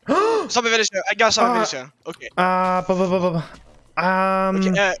 Zombie villager. I got zombie villager. Okay.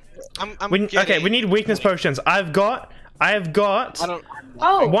 Okay, I'm okay, we need weakness potions. I have got I don't.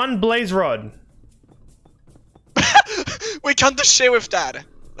 Oh. one blaze rod. We can't do shit with that.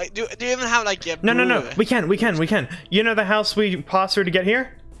 Like, do you even have like a No. brew? We can. You know the house we passed through to get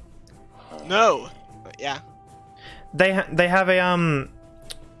here? No. Yeah. They have a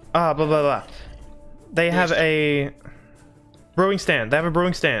blah blah blah. They have a brewing stand. They have a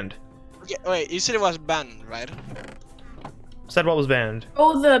brewing stand. Okay. Wait. You said it was banned, right? Said what was banned.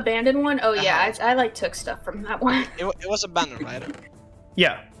 Oh, the abandoned one? Oh, yeah. I like took stuff from that one. It was a banner, right?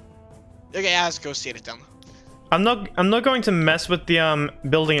 Yeah. Okay. Yeah, let's go see it then. I'm not going to mess with the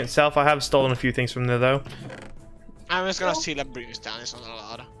building itself. I have stolen a few things from there though. I'm just gonna steal a brewing stand. It's not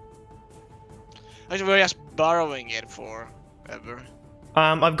allowed. Actually, we're just borrowing it forever.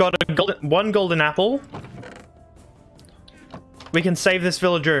 I've got one golden apple. We can save this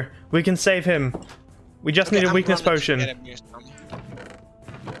villager. We can save him. We just need a weakness potion.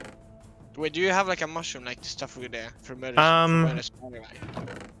 Wait, do you have like a mushroom, like the stuff with the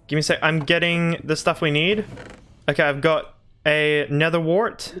give me a sec. I'm getting the stuff we need. Okay, I've got a nether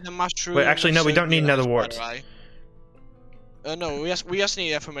wart. Wait, actually, no, we don't need nether wart. No, we just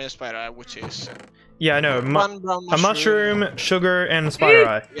need a familiar spider eye, which is yeah, I know. A mushroom, sugar, and a spider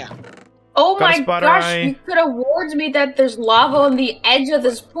eye. Yeah. Oh Got my gosh, you could have warned me that there's lava on the edge of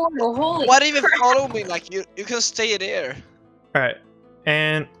this portal. Holy What even crap. follow me? Like you can stay there. All right,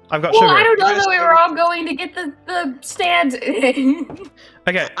 and I've got Well, sugar. I don't know that we were all going to get the stand.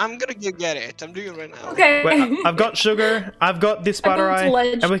 Okay. I'm gonna go get it. I'm doing it right now. Okay. Wait, I've got sugar. I've got the spider going eye, to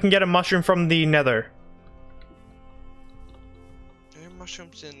ledge. and we can get a mushroom from the nether. There are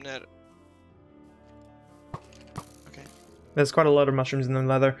mushrooms in there. Okay. There's quite a lot of mushrooms in the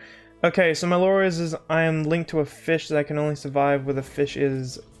nether. Okay, so my lore is I am linked to a fish that can only survive where the fish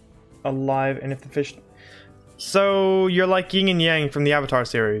is alive, and if the fish... So, you're like yin and yang from the Avatar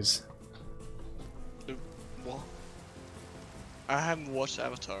series. What? I haven't watched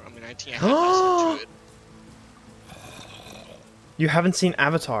Avatar. I mean, I think I have listened to it. You haven't seen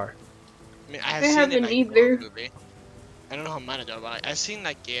Avatar? I mean, I have I seen haven't it, like, either. one movie. I don't know how many though, but I've seen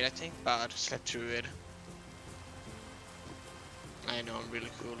like 8, I think, but I slept through it. I know, I'm really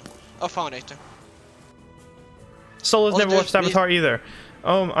cool. Oh, found it. Solo's Also, never watched there's- Avatar either.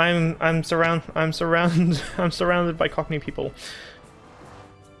 Oh, I'm surrounded by Cockney people.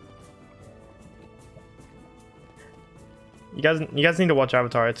 You guys need to watch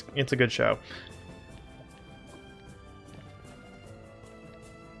Avatar. It's a good show.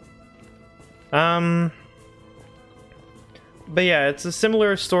 But yeah, it's a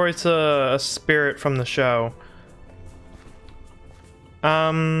similar story to a spirit from the show.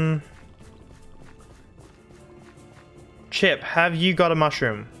 Chip, have you got a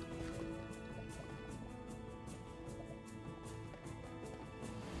mushroom?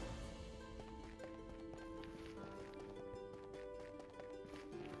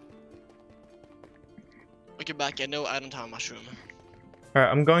 Okay, back. I know I don't have a mushroom.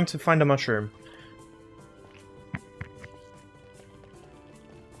 Alright, I'm going to find a mushroom.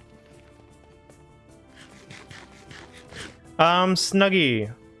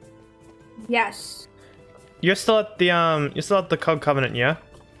 Snuggy. Yes. You're still at the Cog Covenant, yeah?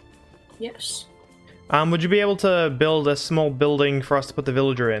 Yes. Would you be able to build a small building for us to put the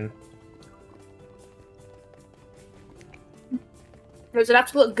villager in? Does it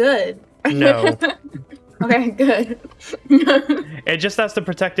have to look good? No. Okay, good. It just has to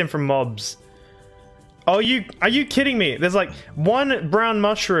protect him from mobs. Oh, are you kidding me? There's like one brown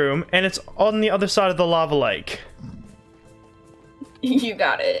mushroom, and it's on the other side of the lava lake. You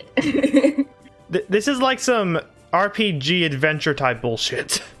got it. This is like some RPG adventure type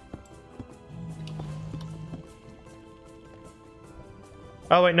bullshit.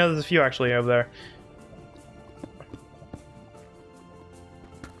 Oh wait, no, there's a few actually over there.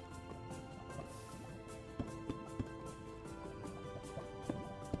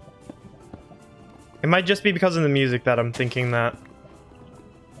 It might just be because of the music that I'm thinking that.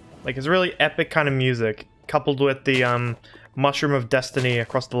 Like, it's really epic kind of music, coupled with the Mushroom of Destiny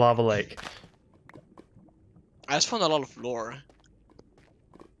across the lava lake. I just found a lot of lore.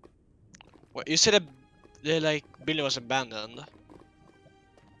 What, you said the like building was abandoned?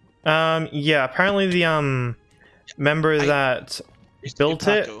 Yeah, apparently the member that built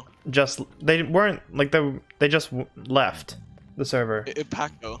it they weren't like they just left the server.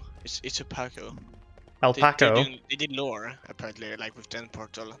 Upaco. It's Upaco. Alpaco. They did lore, apparently, like with the end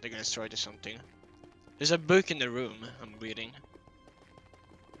portal. They're gonna destroy it or something. There's a book in the room I'm reading.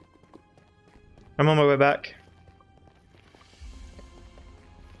 I'm on my way back.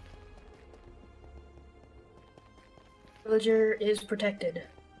 Villager is protected.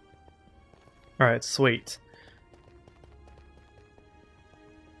 Alright, sweet.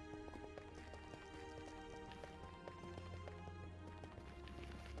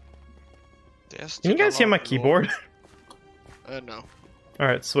 Can you guys hear my keyboard? No.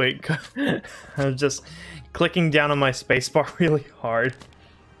 Alright, sweet. I'm just clicking down on my spacebar really hard.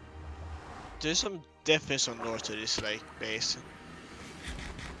 There's some definition on north to this like base.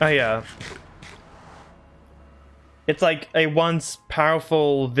 Oh yeah. It's like a once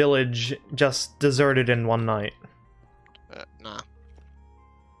powerful village just deserted in one night. Nah.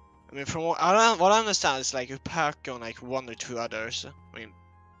 I mean, from what I understand, it's like Upaco and like one or two others. I mean,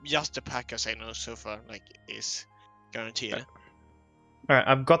 just the Pacas I know so far, like, is guaranteed. Okay. Alright,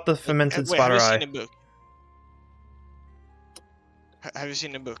 I've got the fermented Wait, spider eye. have you seen the book? Have you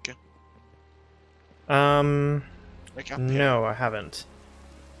seen the book? Like No, I haven't.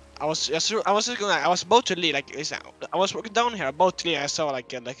 I was about to leave, like, I was walking down here, about to leave, I saw,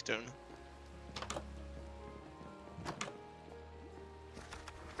 like, a lectern.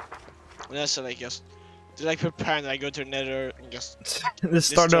 And that's like, just, like, preparing, I go to the nether, and just... This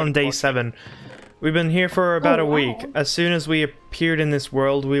started on day 7. We've been here for about a week. As soon as we appeared in this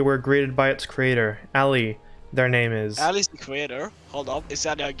world, we were greeted by its creator, Ali, their name is. Ali's the creator? Hold up, is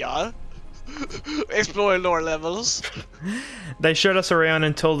that a guy? Explore lore levels. They showed us around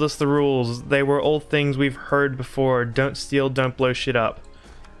and told us the rules. They were all things we've heard before. Don't steal, don't blow shit up.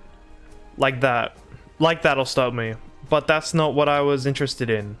 Like that. Like that'll stop me. But that's not what I was interested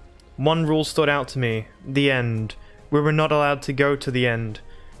in. One rule stood out to me. The end. We were not allowed to go to the end.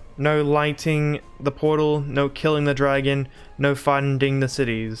 No lighting the portal, no killing the dragon, no finding the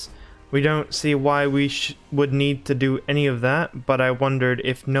cities. We don't see why we would need to do any of that, but I wondered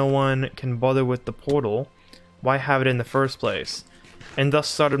if no one can bother with the portal, why have it in the first place? And thus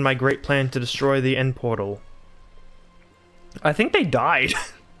started my great plan to destroy the end portal. I think they died.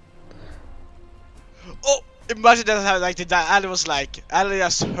 Oh, imagine that, like, Ali was like, Ali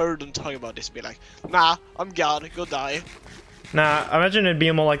just heard them talking about this, be like, nah, I'm God, go die. Nah, I imagine it'd be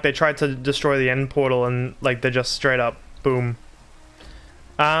more like they tried to destroy the end portal and, like, they just straight up, boom.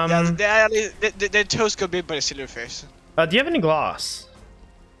 Yeah, their toes got bit by the silverfish. Do you have any glass?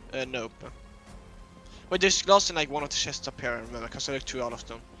 Nope. Wait, there's glass in like one of the chests up here, I remember, because I looked through all of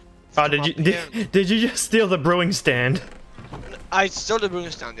them. Oh, did you just steal the brewing stand? I stole the brewing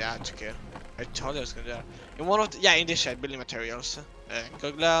stand, yeah, it's okay. I told you I was gonna do that. In one of the, yeah, in this shed, building materials.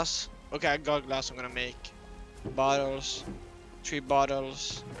 Got glass. Okay, I got glass, I'm gonna make bottles. 3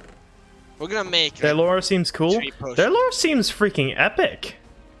 bottles. We're gonna make... Their lore seems cool. Their lore seems freaking epic.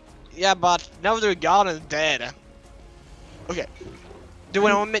 Yeah, but now they're gone and dead. Okay. Do you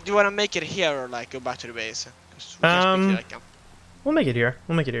wanna make it here or like go back to the base? We'll make it here.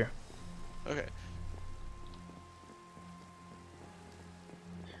 We'll make it here. Okay.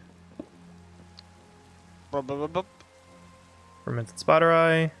 Fermented spider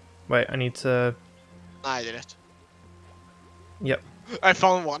eye. Wait, I need to. I did it. Yep. I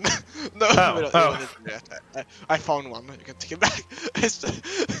found one. No, we don't need to do that. I found one. You can take it back.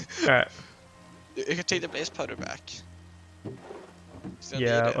 Alright. You can take the base powder back. Still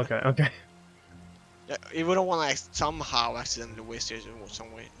Yeah. need it. Okay. Yeah, you wouldn't want to like, somehow accidentally waste it in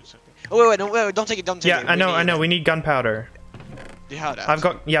some way. Or something. Oh wait, don't take it. Don't take it. Yeah, I know. We need gunpowder. Do you have that? I've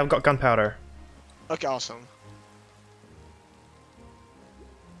got gunpowder. Okay, awesome.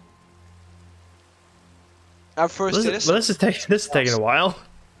 Our first citizen. This is taking a while.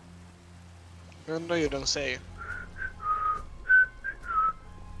 No, you don't say.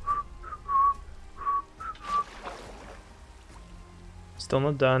 Still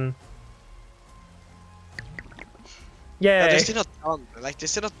not done. No, Yay! they're still not done. Like they're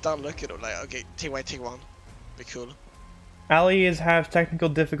still not done. Look at them. Like okay, take one. Be cool. Ali is have technical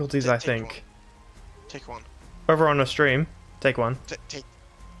difficulties, I think. Take one. Over on the stream. Take one. Take.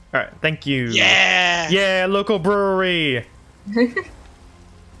 Alright, thank you. Yeah! Yeah, local brewery!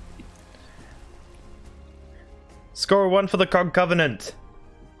 Score 1 for the Cog Covenant.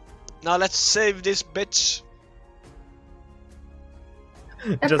 Now let's save this bitch.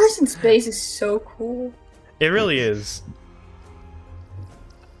 That person's face is so cool. It really is.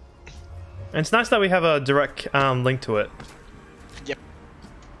 And it's nice that we have a direct link to it. Yep.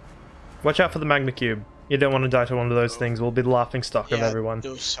 Watch out for the magma cube. You don't want to die to one of those things. We'll be the laughing stock of everyone.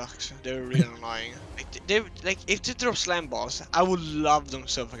 Those sucks. They're really annoying. Like if they drop slam balls, I would love them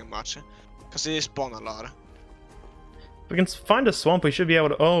so fucking much, cause they spawn a lot. If we can find a swamp, we should be able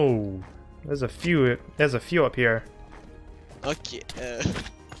to. Oh, there's a few. There's a few up here. Okay.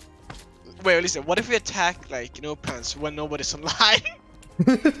 Wait, listen. What if we attack like no pants when nobody's online?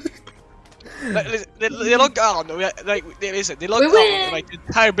 Like, listen, they log on. Like they log on. Like the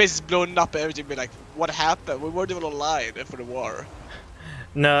entire base is blown up and everything. Be like, what happened? We weren't even online for the war.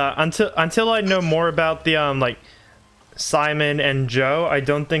 Nah, until I know more about the like Simon and Joe, I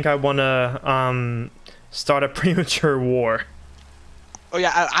don't think I wanna start a premature war. Oh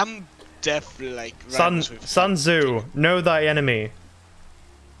yeah, I'm definitely like. Sun Tzu, know thy enemy.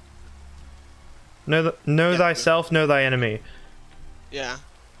 Know thyself, know thy enemy. Yeah.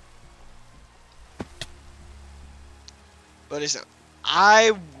 But listen,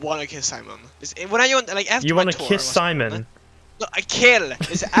 I wanna kill Simon. Listen, when I like after you my wanna tour kiss was Simon? Done, no, I kill.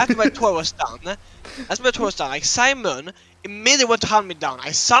 Listen, after my tour was done, like Simon immediately went to hunt me down.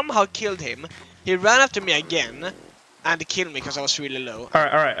 I somehow killed him. He ran after me again, and killed me because I was really low. All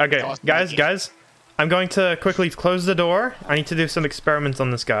right, okay, guys, I'm going to quickly close the door. I need to do some experiments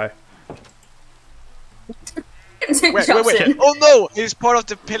on this guy. Wait. Oh no! He's part of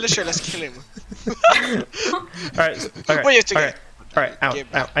the pillager. Let's kill him. Alright.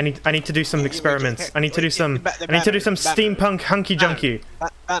 Ow. I need to do some experiments. I need to do some steampunk hunky junky.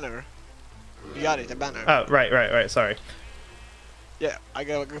 Banner. You got it, the banner. Oh, right. Sorry. Yeah, I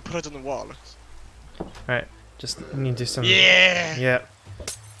gotta put it on the wall. Alright, just need to do some. Yeah. Yeah.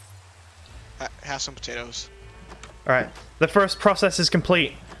 Have some potatoes. Alright, the first process is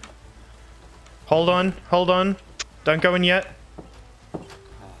complete. Hold on. Don't go in yet.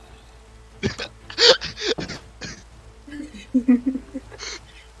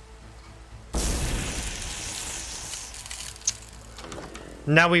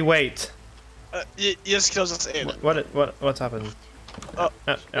 Now we wait. Just close us in. What's happened? Oh.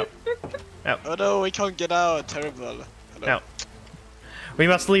 Ow. Oh no, we can't get out. Terrible. Hello. Ow. We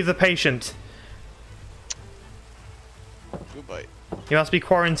must leave the patient. Goodbye. He must be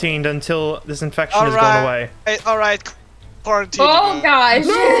quarantined until this infection has gone away. Hey, alright, quarantine. Oh gosh!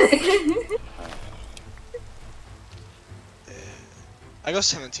 I got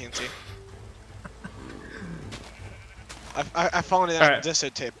 17 T. I found it on a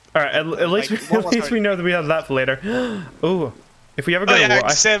desert tip. Alright, at least we know that we have that for later. Ooh, if we ever go to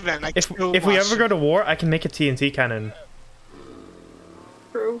war, if we ever go to war, I can make a TNT cannon.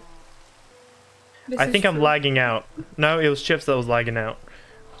 True. I think I'm lagging out. No, it was Chips that was lagging out.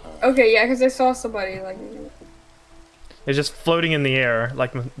 Okay, yeah, because I saw somebody like. It's just floating in the air,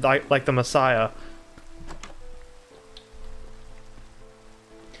 like the Messiah.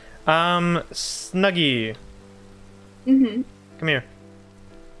 Snuggie. Mhm. Come here.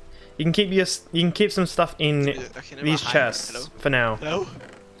 You can keep some stuff in these chests for now. Hello.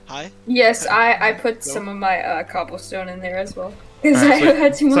 Hi. Yes, I put some of my cobblestone in there as well because I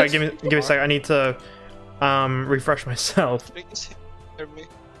had too much. Sorry, give me a sec. I need to refresh myself.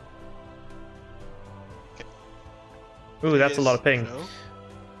 Ooh, that's a lot of ping.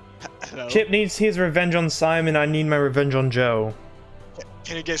 Hello? Chip needs his revenge on Simon. I need my revenge on Joe.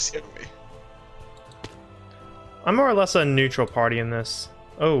 Can you guys hear me? I'm more or less a neutral party in this.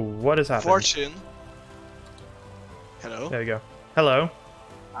 Oh, what is happening? Fortune. Hello. There we go. Hello.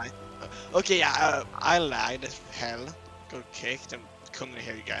 Hi. Okay, yeah, I lagged as hell. Got kicked and couldn't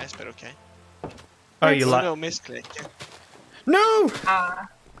hear you guys, but okay. Oh, you lagged. No misclick. No!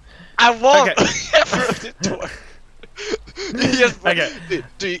 I won't! Okay.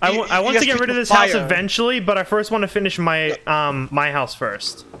 Okay. I want to get rid of this house eventually, but I first want to finish my my house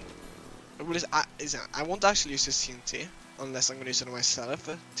first. I won't actually use this TNT unless I'm gonna use it on myself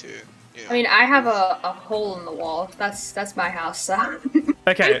to. You know, I mean, I have a hole in the wall. That's my house. So.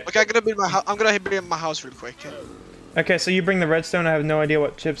 Okay. Okay, I'm gonna build my house. I'm gonna build my house real quick. Okay, so you bring the redstone. I have no idea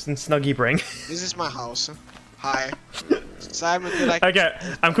what Chips and Snuggy bring. This is my house. Hi. Simon, like. Okay,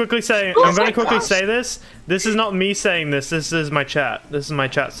 I'm quickly saying. I'm gonna quickly say this. This is not me saying this. This is my chat. This is my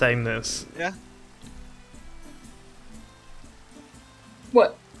chat saying this. Yeah.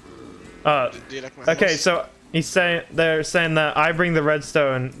 What? Do you like my Okay, house? so they're saying that I bring the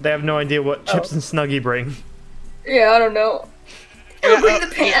redstone. They have no idea what Chips and Snuggy bring. Yeah, I don't know. Yeah, Bring the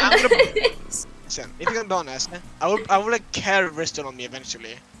pan. Listen, if you're gonna be honest, I would like carry redstone on me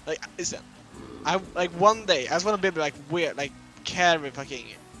eventually. Like, listen, I like one day I just wanna be able to like weird like carry fucking,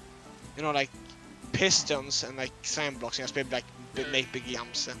 you know, like pistons and like sand blocks and just be able to like make big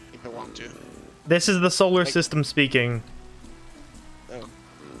jumps if I want to. This is the solar system speaking. Oh.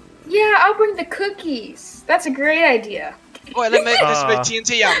 Yeah, I'll bring the cookies. That's a great idea. Oh, let's make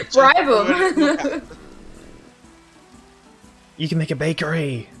TNT jump. Bribe them. You can make a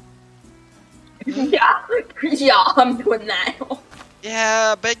bakery. Yeah, yeah, I'm doing that.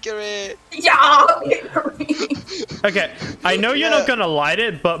 Yeah, bakery. Yeah, bakery. Okay, I know you're not gonna light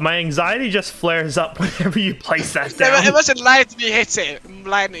it, but my anxiety just flares up whenever you place that down. It wasn't lightning hits it.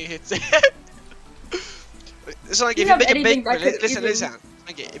 Lightning hits it. So like, if you make a bakery, listen.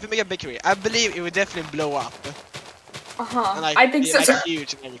 Okay, if you make a bakery, I believe it would definitely blow up. And, like, I think so. Like,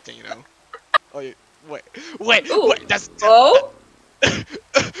 huge and everything, you know. Oh, wait, that's. Oh.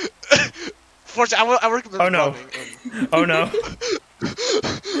 Fortunately, I work with Oh no! Oh no!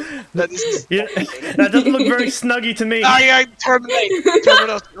 That is. Yeah, that doesn't look very snuggy to me. Oh yeah, terminate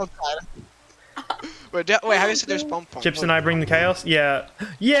outside. Wait, have you seen their spawn point? Chips and I bring the chaos. Yeah,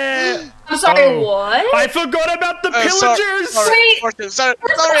 yeah. I'm sorry. What? I forgot about the pillagers. Sorry,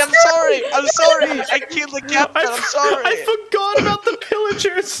 I'm sorry. I killed the captain. I'm sorry. I forgot about the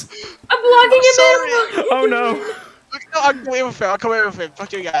pillagers. I'm blocking him sorry. Oh no! I'll come away with him. I'll come away with him.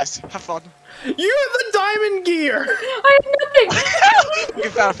 Fuck you guys. Have fun. You're the diamond gear. I have nothing.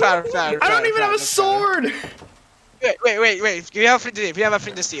 Fair. I don't even have a sword. Wait. We have a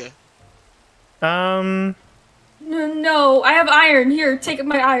friend to steal. No, I have iron. Here, take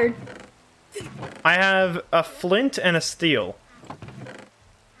my iron. I have a flint and a steel.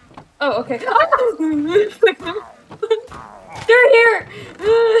 Oh, okay. They're here.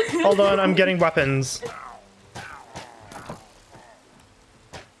 Hold on, I'm getting weapons.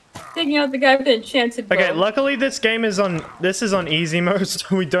 Taking out the guy with the enchanted bow. Okay, luckily this game is on easy mode,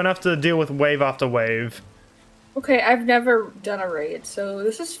 so we don't have to deal with wave after wave. Okay, I've never done a raid, so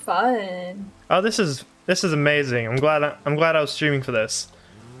this is fun. Oh, this is amazing. I'm glad I was streaming for this.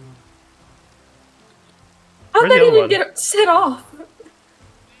 How'd Where's the that other even one? get set off?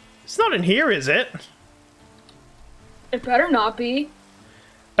 It's not in here, is it? It better not be.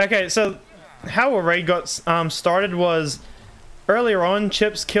 Okay, so how a raid got started was earlier on.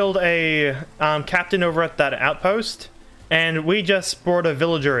 Chips killed a captain over at that outpost, and we just brought a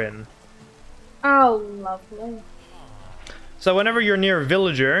villager in. Oh, lovely. So whenever you're near a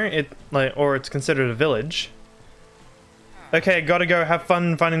villager, or it's considered a village. Okay, gotta go have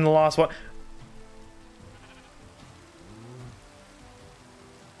fun finding the last one.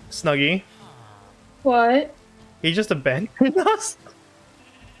 Snuggy. What? He just abandoned us?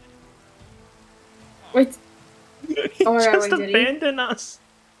 Wait. He Oh my God, just wait, did he? abandoned us.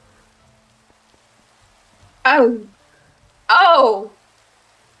 Oh. Oh.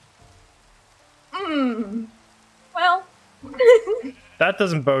 Hmm. Well. That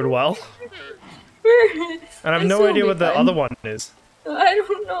doesn't bode well. And I have This no will idea be what the fun. other one is. I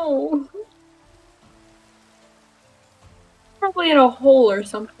don't know. Probably in a hole or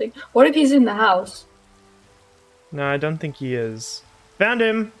something. What if he's in the house? No, I don't think he is. Found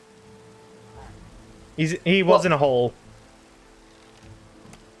him! He was in a hole.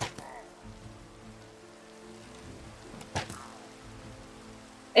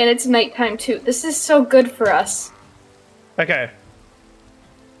 And it's nighttime too. This is so good for us. Okay.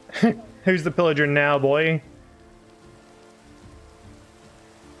 Who's the pillager now, boy?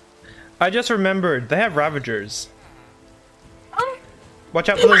 I just remembered, they have Ravagers. Watch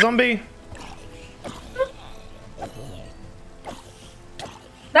out for the zombie!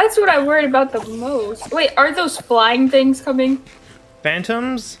 That's what I worried about the most. Wait, are those flying things coming?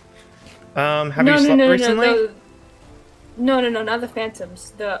 Phantoms? Have you slept recently? No, not the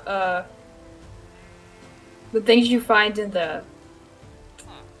phantoms. The The things you find in the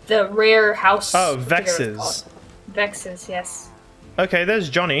rare house. Oh, Vexes. Vexes, yes. Okay, there's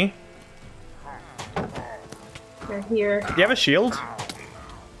Johnny. They're here. Do you have a shield?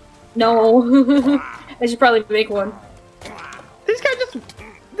 No. I should probably make one. This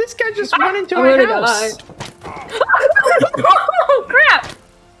guy just went into our house. Oh crap!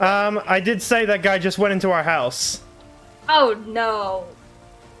 I did say that guy just went into our house. Oh no.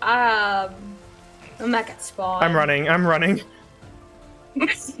 I'm back at spawn. I'm running.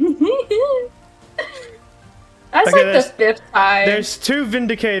 That's Okay, like the 5th time. There's 2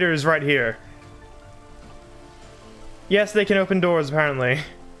 Vindicators right here. Yes, they can open doors, apparently.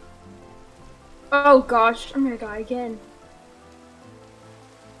 Oh gosh, I'm gonna die again.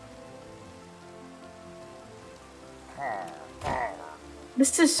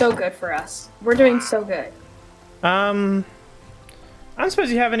 This is so good for us. We're doing so good. I don't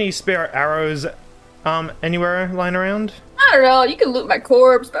suppose you have any spare arrows, anywhere lying around? I don't know, you can loot my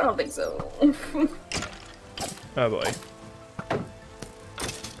corpse, but I don't think so. Oh boy.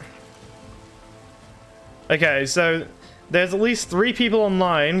 Okay, so there's at least 3 people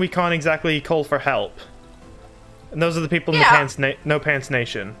online we can't exactly call for help. And those are the people in the No Pants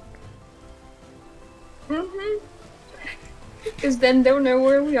Nation. Because then they'll know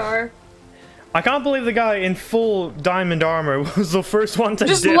where we are. I can't believe the guy in full diamond armor was the first one to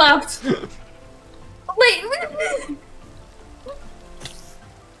just dip. left. Wait.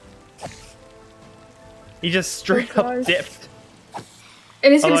 He just straight up dipped.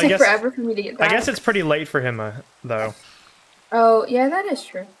 And it's gonna take forever for me to get back. I guess it's pretty late for him, though. Oh, yeah, that is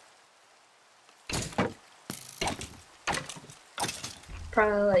true.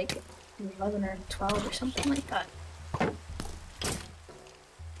 Probably like 11 or 12 or something like that.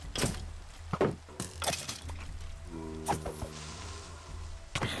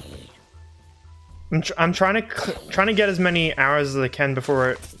 I'm trying to get as many arrows as I can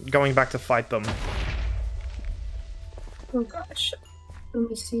before going back to fight them. Oh gosh. Let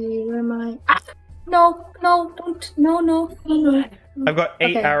me see, where am I? Ah! No, don't, no. I've got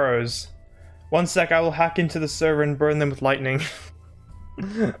 8 arrows. One sec, I will hack into the server and burn them with lightning.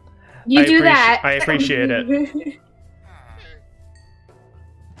 You do that. I appreciate it.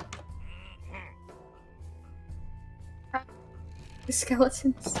 The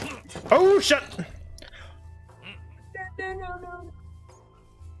skeletons. Oh, shit! No.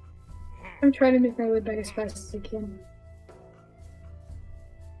 I'm trying to make my way back as fast as I can.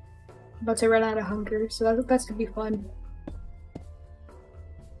 About to run out of hunger, so that's gonna be fun.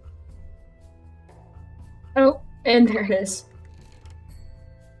 Oh, and there it is.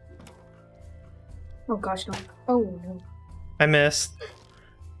 Oh gosh, no. Oh no. I missed.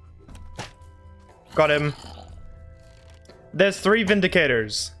 Got him. There's 3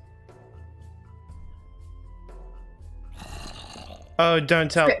 Vindicators. Oh, don't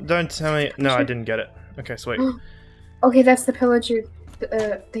tell me. No, I didn't get it. Okay, sweet. Okay, that's the pillager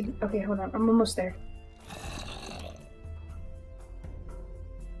thing. Okay, hold on. I'm almost there.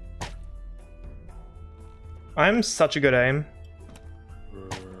 I'm such a good aim.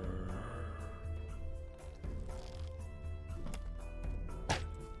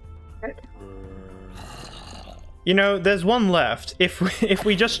 You know, there's one left. If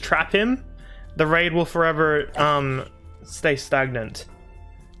we just trap him, the raid will forever stay stagnant.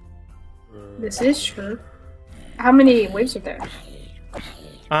 This is true. How many waves are there?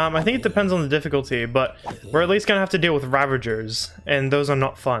 I think it depends on the difficulty, but we're at least gonna have to deal with Ravagers, and those are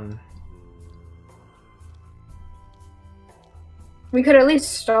not fun. We could at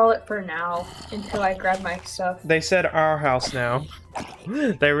least stall it for now until I grab my stuff. They said our house now.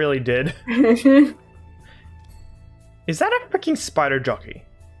 They really did. Is that a freaking spider jockey?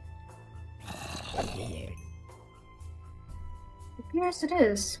 Yes, it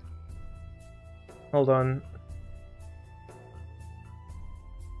is. Hold on.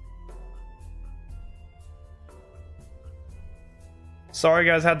 Sorry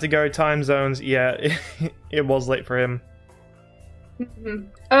guys, had to go time zones. Yeah, it was late for him.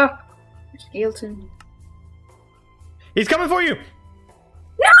 Oh, skeleton. He's coming for you!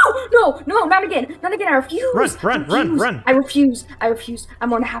 No, not again. Not again, I refuse. Run. I refuse.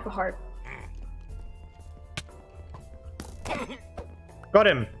 I'm on half a heart. Got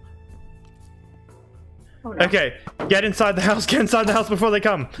him. Oh, no. Okay, get inside the house before they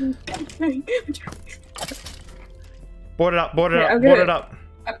come. Board it up.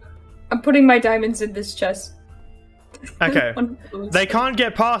 I'm putting my diamonds in this chest. Okay. They can't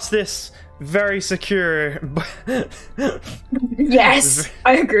get past this very secure... Yes,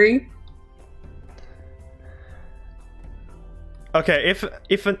 I agree. Okay,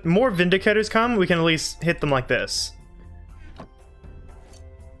 if more Vindicators come, we can at least hit them like this.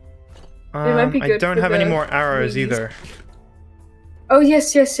 might be I good don't for have any the more arrows knees. either. Oh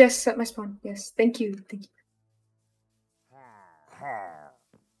yes, yes, yes. At my spawn. Yes. Thank you. Thank you.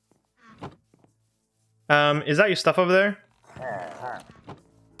 Is that your stuff over there?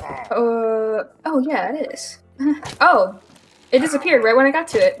 Oh yeah, it is. Oh, it disappeared right when I got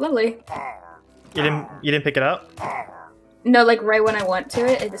to it. Lovely. You didn't pick it up? No, like right when I went to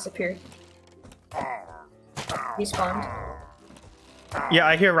it, it disappeared. Respawned. Yeah,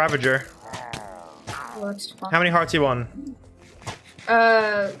 I hear Ravager. Well, that's fine. How many hearts you won?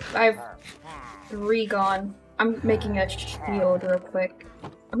 I have 3 gone. I'm making a shield real quick.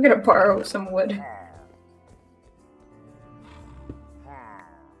 I'm gonna borrow some wood.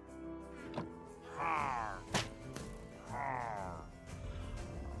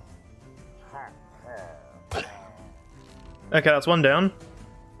 Okay, that's 1 down.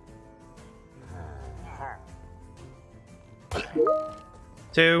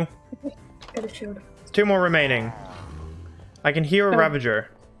 2. Got a shield. 2 more remaining. I can hear a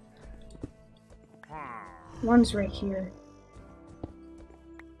Ravager. One's right here.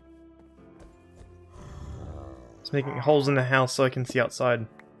 It's making holes in the house so I can see outside.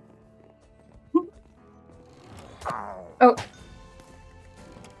 Oh.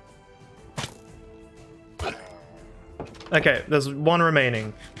 Okay, there's 1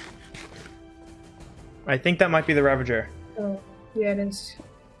 remaining. I think that might be the Ravager. Oh, yeah, it is.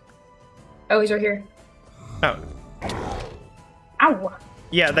 Oh, he's right here. Oh. Ow!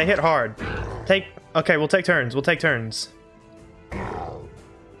 Yeah, they hit hard. Okay, we'll take turns. We'll take turns.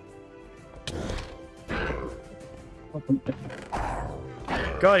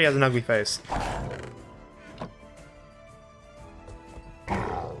 God, he has an ugly face.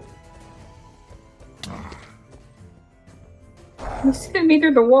 He's hitting me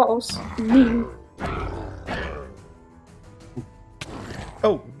through the walls. Me.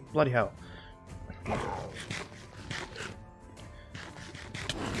 Oh, bloody hell.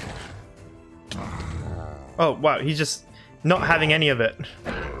 Oh, wow, he's just not having any of it.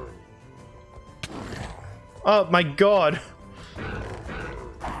 Oh my god.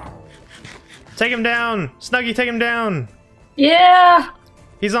 Take him down! Snuggy, take him down! Yeah!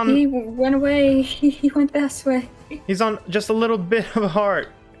 He's on... He went away. He went this way. He's on just a little bit of a heart.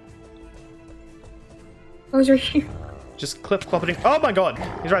 Oh, he's right here. Just clip-clopping. Oh my god!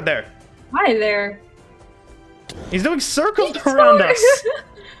 He's right there. Hi there. He's doing circles around us!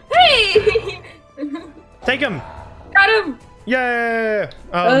 Hey! Take him! Got him! Yeah!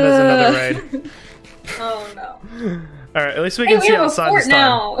 Oh, there's another raid. Oh no. Alright, at least we can see outside this time.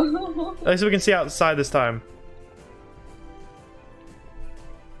 Now. At least we can see outside this time.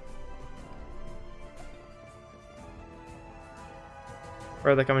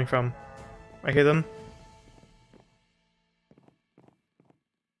 Where are they coming from? I hear them.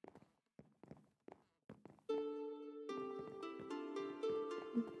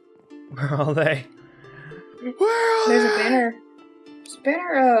 Where are they? Where are There's they? a banner. There's a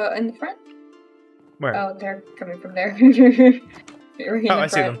banner in the front. Where? Oh, they're coming from there. Right Oh, I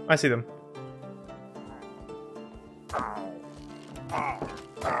see them. I see them.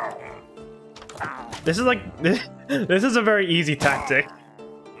 This is like this is a very easy tactic.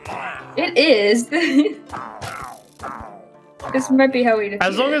 It is. This might be how we defeat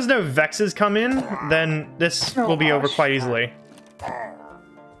As long it. as no Vexes come in, then this will be over quite easily.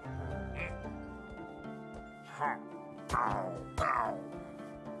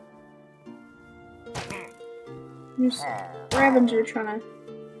 There's Ravager trying to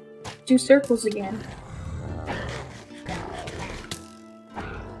do circles again.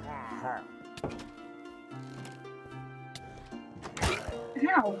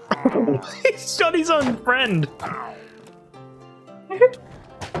 Ow. He shot his own friend. Ah!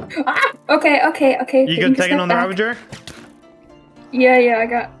 Okay. You good taking on the Ravager? Yeah, I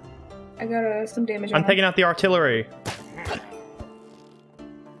got some damage on I'm taking out the artillery.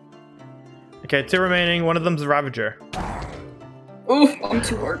 Okay, 2 remaining. One of them's the Ravager. Oof, I'm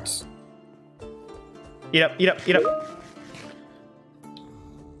 2 hearts. Eat up, eat up, eat up.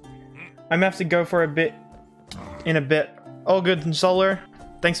 I'm gonna have to go for a bit in a bit. All good and Solar.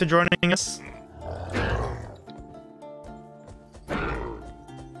 Thanks for joining us.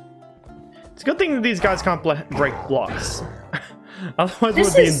 It's a good thing that these guys can't break blocks. Otherwise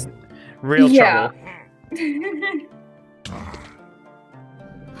we'd be in real trouble.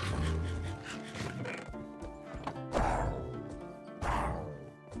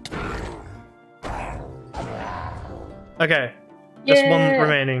 Okay, just 1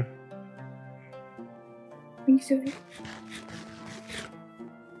 remaining. Think so.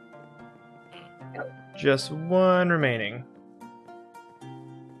 just one remaining.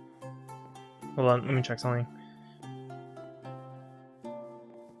 Hold on, let me check something.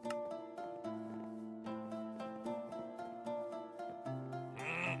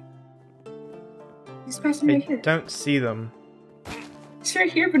 This person right here. Don't see them. He's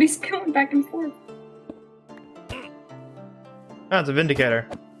right here, but he's going back and forth. Ah, it's a Vindicator.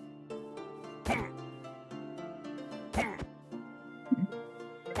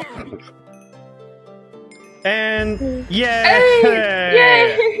 And yay!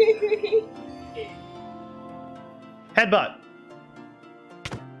 Hey! Yay! Headbutt.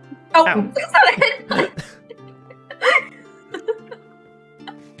 Oh, Ow. that's not a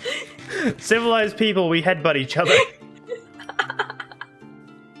headbutt. Civilized people, we headbutt each other.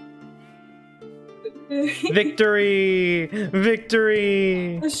 Victory!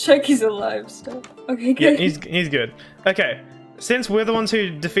 Victory! Let's check he's alive still. Okay, Yeah, good. he's good. Okay, since we're the ones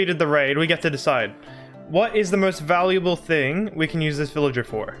who defeated the raid, we get to decide. What is the most valuable thing we can use this villager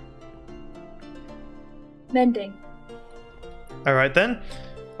for? Mending. Alright then.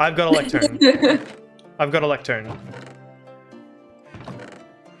 I've got a lectern. I've got a lectern.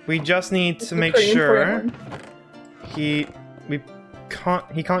 We just need to make sure he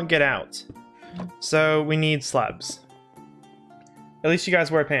can't get out. So we need slabs. At least you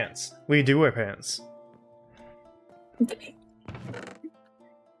guys wear pants. We do wear pants. Okay.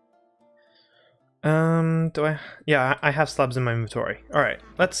 Do I? Yeah, I have slabs in my inventory. Alright,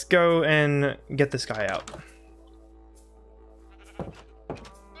 let's go and get this guy out.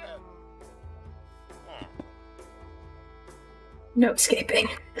 No escaping.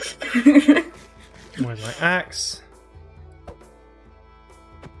 Where's my axe?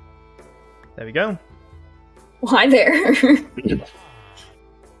 There we go. Why there? You're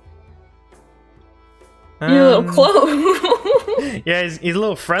a little close. Yeah, he's a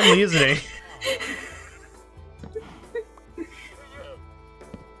little friendly, isn't he?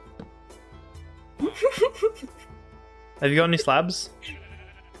 Have you got any slabs?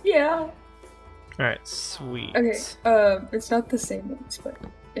 Yeah. Alright, sweet. Okay. It's not the same ones, but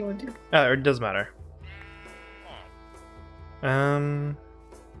it would do. Oh, it does matter.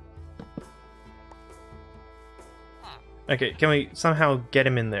 Okay, can we somehow get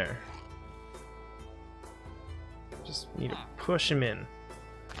him in there? Just need to push him in.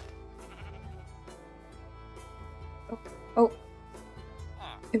 Oh.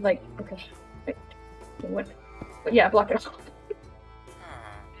 It's like, okay. Wait. What? But yeah, block it off.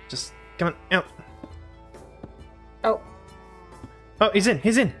 Just, come on, out. Oh. Oh, he's in,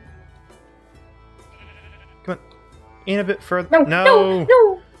 he's in! Come on. In a bit further. No, No! no,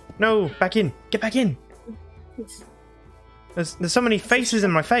 no! No, back in! Get back in! It's... There's so many faces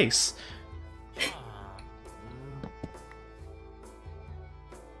in my face!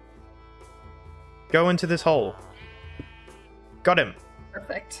 Go into this hole. Got him.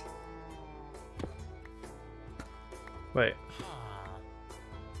 Perfect. Wait.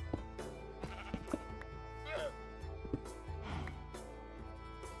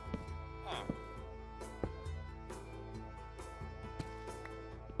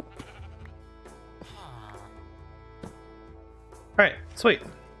 Alright, sweet.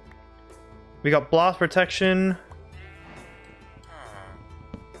 We got blast protection.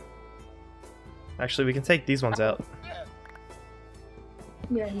 Actually, we can take these ones out.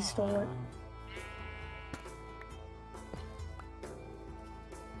 Yeah, he stole it.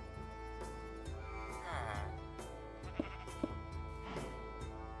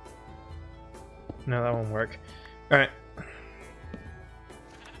 No, that won't work. Alright.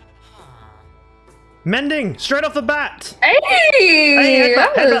 Mending! Straight off the bat! Hey! Hey,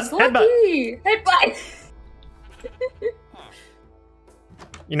 headbutt, That was headbutt, lucky! Headbutt!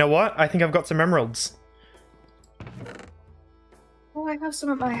 You know what? I think I've got some emeralds. Oh, I have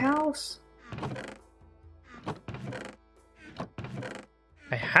some at my house.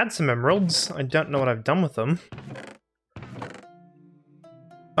 I had some emeralds. I don't know what I've done with them.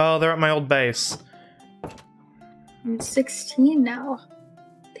 Oh, they're at my old base. I'm 16 now.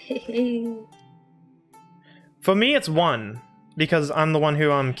 Hey. For me, it's 1. Because I'm the one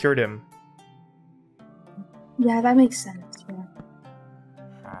who cured him. Yeah, that makes sense. Yeah.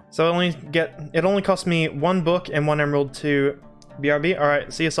 So it only cost me 1 book and 1 emerald to BRB.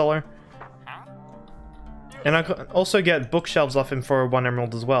 Alright, see you, Solar. And I could also get bookshelves off him for 1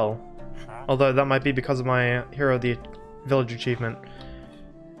 emerald as well. Although that might be because of my Hero of the Village achievement.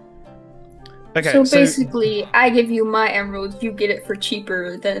 Okay, so basically, I give you my emerald, you get it for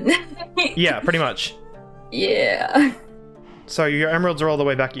cheaper than... Yeah, pretty much. Yeah. So your emeralds are all the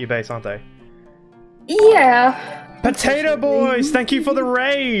way back at your base, aren't they? Yeah. Potato Boys, thank you for the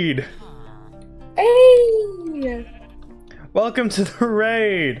raid! Hey! Welcome to the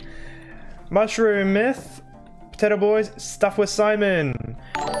raid. Mushroom Myth, Potato Boys, Stuff with Simon.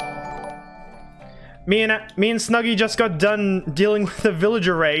 Me and Snuggy just got done dealing with a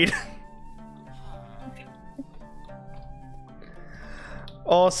villager raid.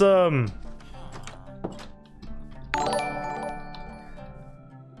 Awesome.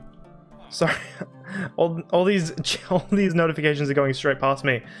 Sorry, all these notifications are going straight past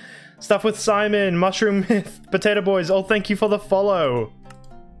me. Stuff with Simon, Mushroom Myth, Potato Boys. Oh, thank you for the follow.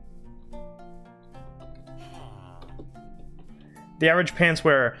 The average pants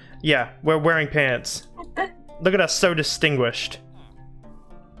wearer. Yeah, we're wearing pants. Look at us, so distinguished.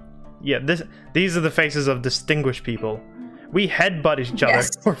 Yeah, these are the faces of distinguished people. We headbutt each other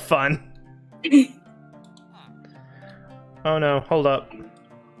for fun. Oh no, hold up.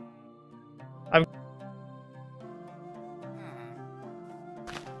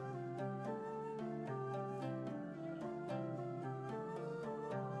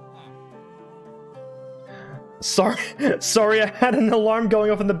 Sorry, I had an alarm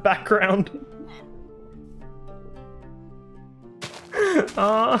going off in the background.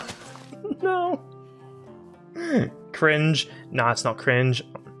 No. Cringe. Nah, it's not cringe.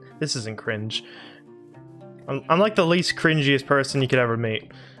 This isn't cringe. I'm like the least cringiest person you could ever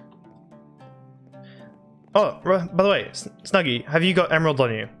meet. Oh, by the way, Snuggy, have you got emeralds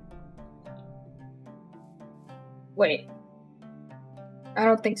on you? Wait. I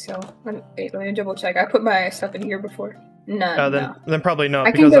don't think so. Let me double check. I put my stuff in here before. No. Then probably not,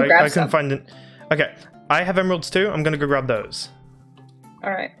 I because can go I grab couldn't find it. Okay, I have emeralds too. I'm gonna go grab those.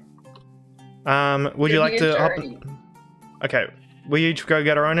 Alright. Would you like to hop? Okay, we each go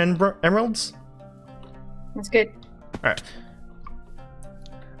get our own emeralds? That's good. Alright.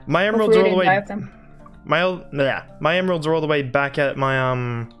 My emeralds are all the way... My emeralds are all the way back at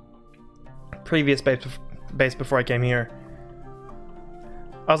my previous base before I came here.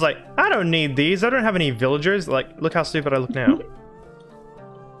 I was like, I don't need these. I don't have any villagers. Like, look how stupid I look now.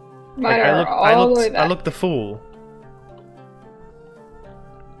 Mine I look the fool.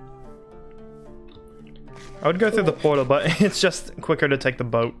 I would go through the portal, but it's just quicker to take the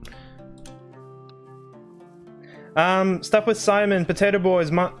boat. Stuff with Simon, Potato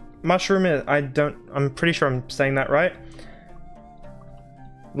Boys, Mushroom. I'm pretty sure I'm saying that right.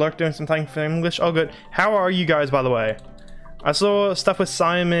 Lurk doing some time for English. Oh, good. How are you guys, by the way? I saw Stuff with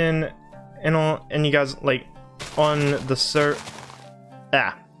Simon and you guys like on the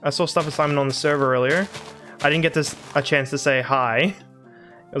I saw Stuff with Simon on the server earlier. I didn't get a chance to say hi.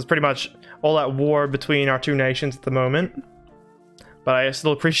 It was pretty much all that war between our two nations at the moment. But I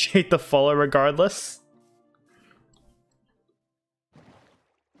still appreciate the follow regardless.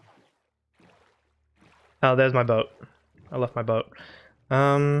 Oh, there's my boat. I left my boat.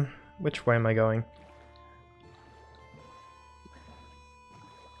 Which way am I going?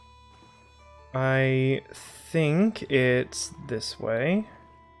 I think it's this way.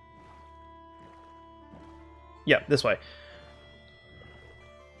 Yeah, this way.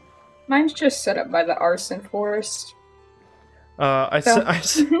 Mine's just set up by the arson forest. I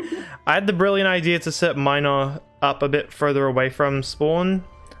had the brilliant idea to set mine up a bit further away from spawn.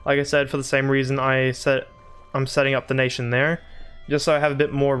 Like I said, for the same reason I'm setting up the nation there. Just so I have a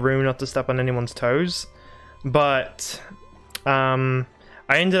bit more room not to step on anyone's toes. But,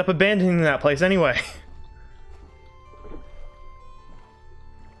 I ended up abandoning that place anyway.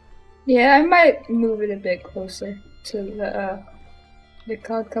 Yeah, I might move it a bit closer to the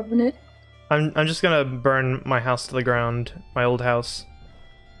Cog Covenant. I'm just gonna burn my house to the ground, my old house.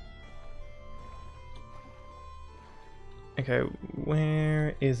 Okay,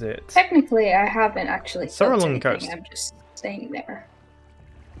 where is it? Technically, I haven't actually Somewhere built along the anything. coast. I'm just staying there.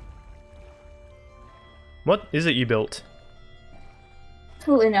 What is it you built?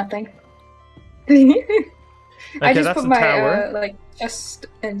 Absolutely nothing. I just that's put a my tower. like chest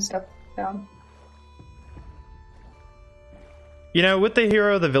and stuff down. You know, with the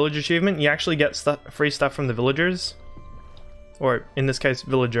Hero of the Village achievement, you actually get free stuff from the villagers. Or, in this case,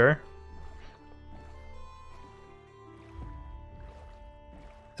 villager.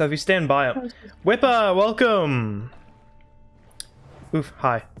 So if you stand by it... Whipper, welcome! Oof,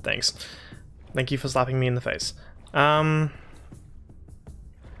 hi, thanks. Thank you for slapping me in the face.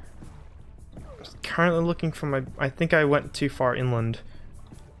 Currently looking for my... I think I went too far inland.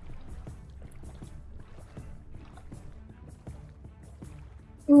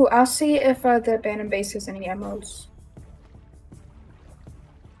 Ooh, I'll see if the abandoned base has any emeralds.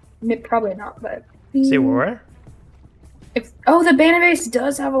 Probably not, but... See where? The abandoned base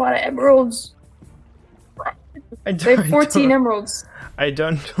does have a lot of emeralds. They have 14 emeralds. I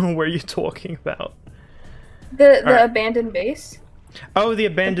don't know where you're talking about. The abandoned base. Oh, the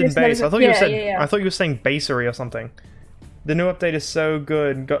abandoned There's base. I thought yeah, you said. yeah, yeah. I thought you were saying basery or something. The new update is so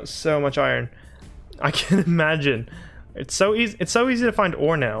good. Got so much iron. I can imagine. It's so easy. It's so easy to find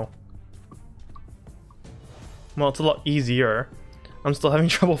ore now. Well, it's a lot easier. I'm still having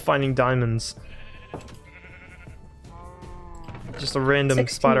trouble finding diamonds. Just a random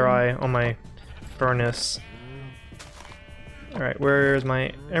 16. spider eye on my furnace. Alright, where's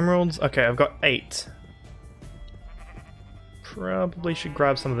my emeralds? Okay, I've got 8. Probably should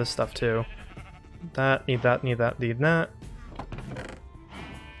grab some of this stuff too. That, need that, need that, need that.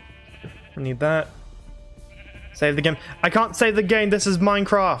 I need that. Save the game. I can't save the game, this is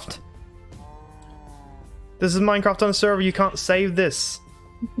Minecraft! This is Minecraft on a server, you can't save this.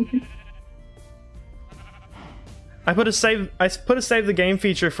 I put a save the game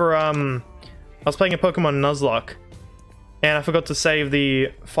feature for I was playing a Pokemon Nuzlocke and I forgot to save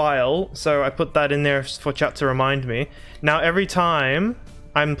the file, so I put that in there for chat to remind me. Now every time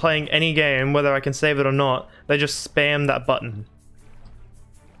I'm playing any game, whether I can save it or not, they just spam that button.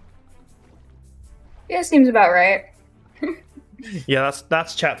 Yeah, seems about right. Yeah,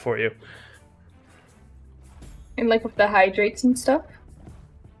 that's chat for you. And like with the hydrates and stuff,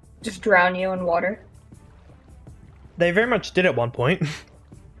 just drown you in water. They very much did at one point.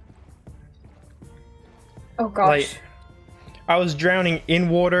 Oh gosh. Like, I was drowning in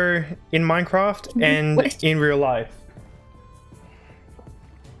water in Minecraft and What? in real life.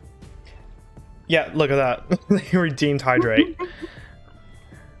 Yeah, look at that. They redeemed hydrate.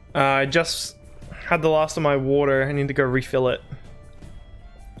 I just had the last of my water. I need to go refill it.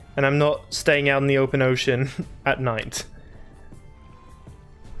 And I'm not staying out in the open ocean at night.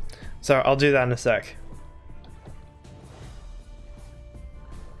 So I'll do that in a sec.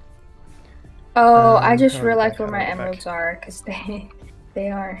 Oh, I just how realized do I where my get back? emeralds are, because they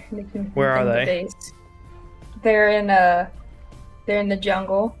are. Where are in the they? base. They're in the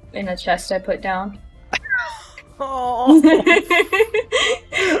jungle in a chest I put down. Oh.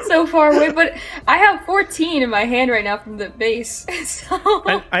 So far away, but I have 14 in my hand right now from the base. So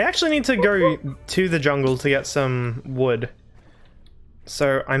I actually need to go to the jungle to get some wood.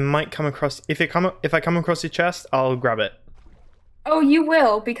 So I might come across if I come across your chest, I'll grab it. oh, you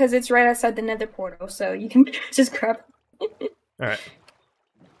will, because it's right outside the nether portal, so you can just grab it. Alright.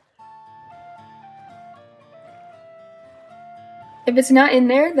 If it's not in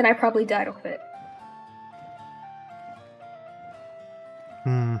there, then I probably died with it.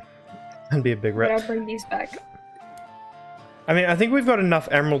 That'd be a big But rip. I'll bring these back. I mean, I think we've got enough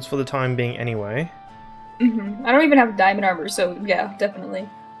emeralds for the time being anyway. I don't even have diamond armor, so yeah, definitely.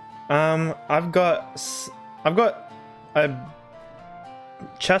 I've got a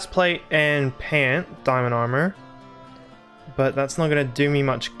chest plate and pant diamond armor, but that's not gonna do me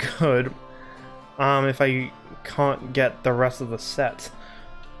much good if I can't get the rest of the set.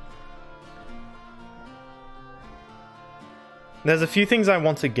 There's a few things I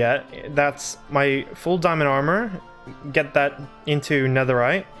want to get. That's my full diamond armor, get that into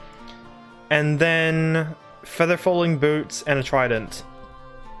netherite, and then feather falling boots and a trident.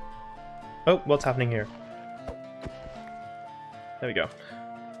 Oh, what's happening here? There we go.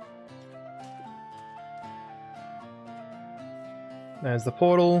 There's the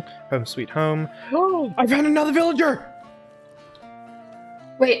portal. Home sweet home. Oh, I found another villager!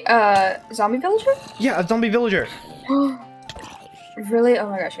 Wait, zombie villager? Yeah, a zombie villager. Really? Oh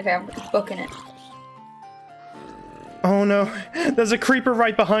my gosh, okay, I'm booking it. Oh no, there's a creeper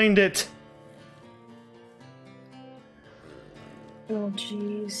right behind it. Oh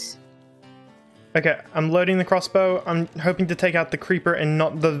jeez. Okay, I'm loading the crossbow. I'm hoping to take out the creeper and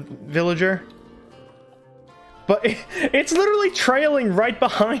not the villager. But it's literally trailing right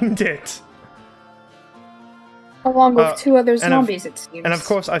behind it. Along with 2 other zombies, it seems. And of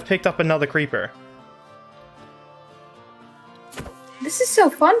course, I've picked up another creeper. This is so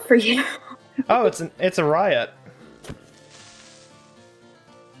fun for you. Oh, it's a riot.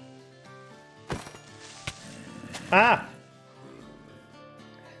 Ah!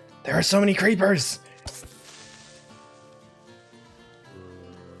 There are so many creepers!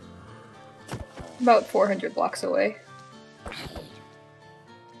 About 400 blocks away.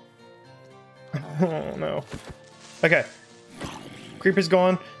 Oh no. Okay. Creeper's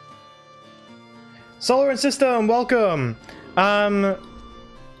gone. Solar and System, welcome!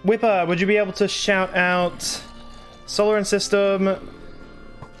 Whipper, would you be able to shout out Solar and System?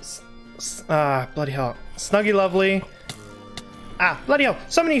 Bloody hell. Snuggy Lovely. Ah, bloody hell!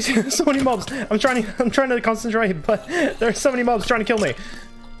 So many mobs! I'm trying to concentrate, but there are so many mobs trying to kill me.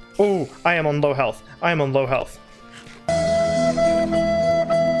 Oh, I am on low health. I am on low health.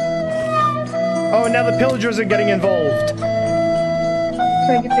 Oh, now the pillagers are getting involved.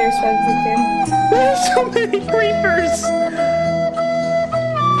 Trying to get there as fast as I can. There's so many creepers.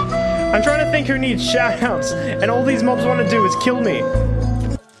 I'm trying to think who needs shoutouts, and all these mobs want to do is kill me.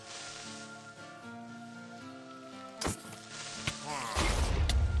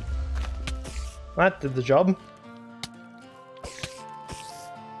 That did the job.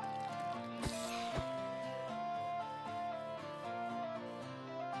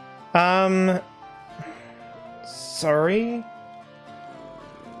 Sorry?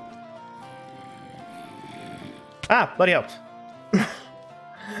 Ah, bloody hell.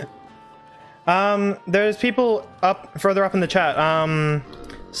 There's people further up in the chat.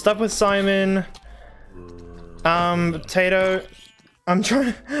 Stuff with Simon. Potato. I'm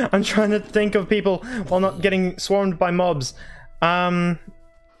trying to think of people while not getting swarmed by mobs.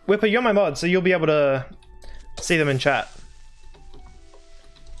 Whipper, you're my mod, so you'll be able to see them in chat.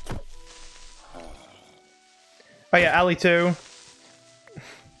 Oh yeah, Ali too.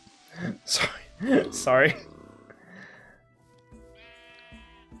 Sorry.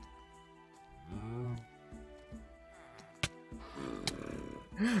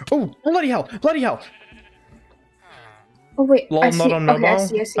 Oh, bloody hell! Bloody hell! Oh wait, Lol, I see. not on normal.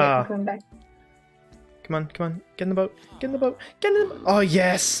 Okay, I see. I'm coming back. Come on, get in the boat. Get in the boat. Get in the boat. Oh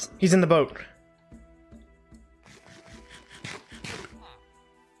yes, he's in the boat.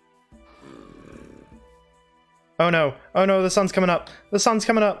 Oh no, the sun's coming up. The sun's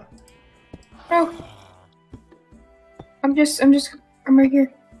coming up. No. I'm right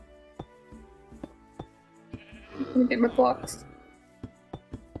here. I'm gonna get my blocks.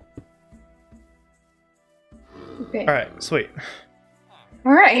 Okay. Alright, sweet.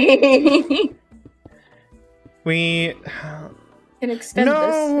 Alright. We can extend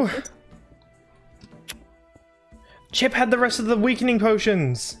this. Chip had the rest of the weakening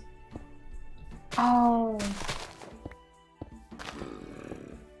potions. Oh.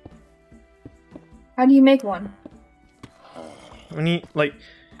 How do you make one? We need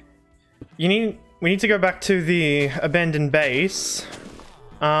we need to go back to the abandoned base.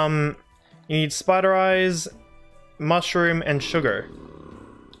 You need spider eyes, mushroom, and sugar.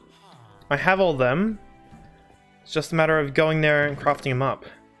 I have all them. It's just a matter of going there and crafting them up.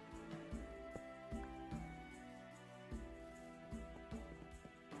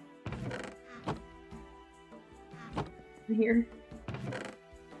 Here.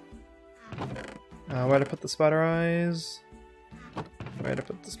 Where to put the spider eyes? Where to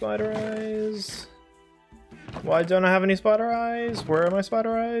put the spider eyes? Why don't I have any spider eyes? Where are my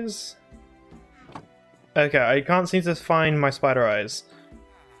spider eyes? Okay, I can't seem to find my spider eyes.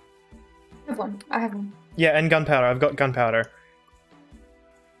 I have one. I have one. Yeah, and gunpowder. I've got gunpowder.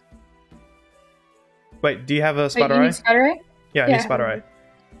 Wait, do you have a spider Wait, you eye? need spider eye? Yeah, I need spider eye.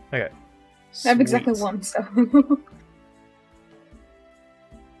 Okay. I have exactly Sweet. one, so.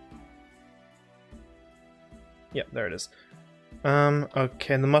 Yep, there it is.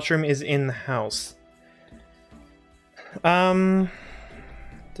 Okay, the mushroom is in the house. Yeah,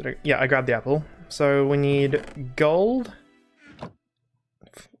 I grabbed the apple. So we need gold.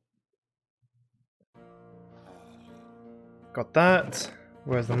 Got that.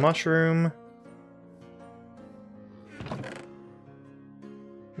 Where's the mushroom?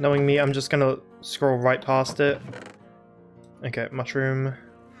 Knowing me, I'm just gonna scroll right past it. Okay, mushroom.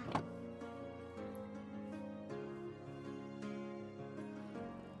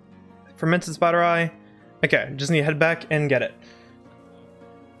 Fermented spider eye. Okay, just need to head back and get it.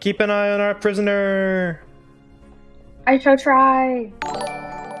 Keep an eye on our prisoner. I shall try.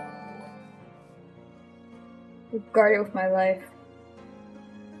 Guard it with my life.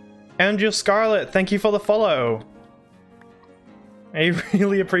 Andrew Scarlet, thank you for the follow. I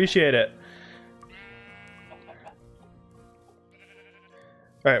really appreciate it.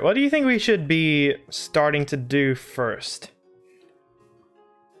 Alright, what do you think we should be starting to do first?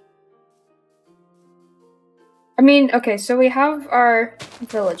 I mean, okay, so we have our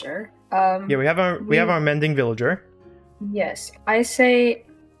villager. Yeah, we have our mending villager. Yes, I say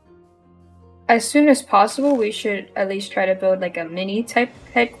as soon as possible we should at least try to build like a mini type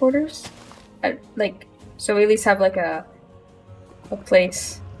headquarters, so we at least have like a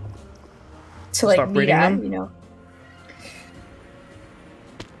place to like Start meet breeding at, them? you know.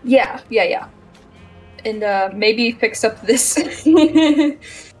 Yeah, and maybe fix up this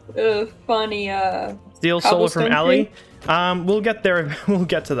funny Steal solar from cobblestone Ali. tree? We'll get there. We'll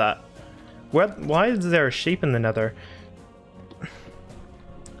get to that. Why is there a sheep in the nether?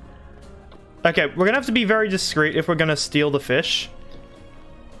 Okay, we're gonna have to be very discreet if we're gonna steal the fish.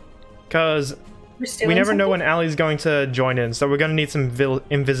 Because we never know when Ali's going to join in, so we're gonna need some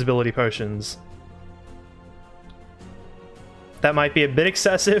invisibility potions. that might be a bit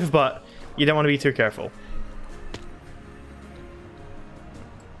excessive, but you don't want to be too careful.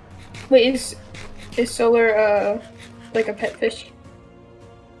 Wait, is solar like a pet fish?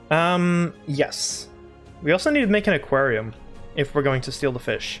 Yes. We also need to make an aquarium if we're going to steal the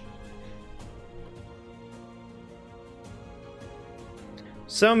fish.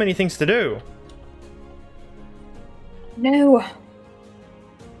 So many things to do. No.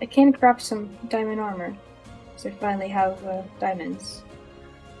 I can craft some diamond armor. So I finally have diamonds.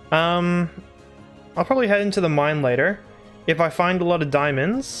 I'll probably head into the mine later. If I find a lot of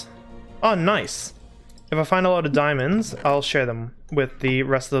diamonds... Oh, nice. If I find a lot of diamonds, I'll share them with the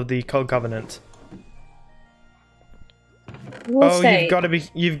rest of the Cog Covenant. We'll say,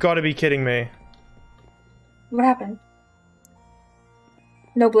 you've got to be kidding me. what happened?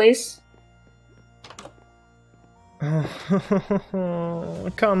 No blaze? Come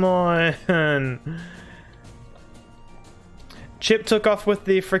on. Chip took off with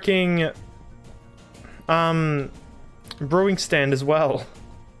the freaking brewing stand as well.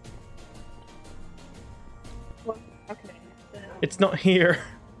 Okay. It's not here.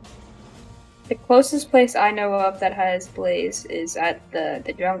 The closest place I know of that has blaze is at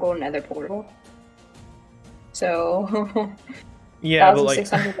the jungle nether portal. So Yeah, but like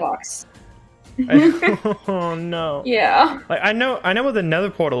 1,600 blocks. oh no. Yeah. Like I know what the nether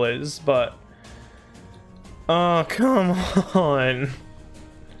portal is, but oh come on.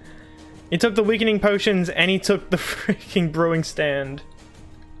 He took the weakening potions and he took the freaking brewing stand.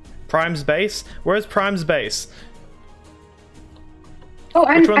 Prime's base? Where's Prime's base? Oh,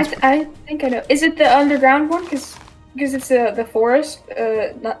 I think I know. Is it the underground one? Because it's the forest,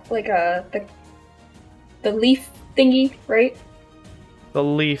 not like the leaf thingy, right? The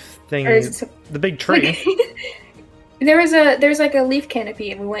leaf Or is thingy. it The big tree. There's like a leaf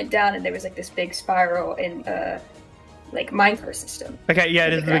canopy, and we went down, and there was like this big spiral in like Minecraft system. Okay, yeah,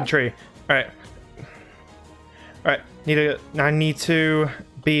 it is the big tree. Alright. Alright. I need to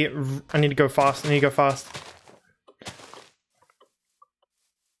go fast.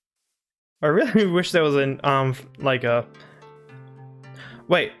 I really wish there was an like a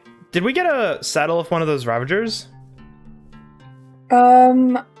wait, did we get a saddle of one of those Ravagers?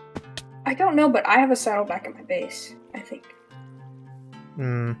 I don't know, but I have a saddle back at my base, I think.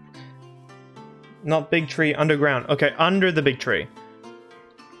 Not big tree, underground. Okay, under the big tree.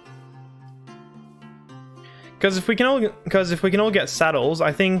 Because if we can all get saddles,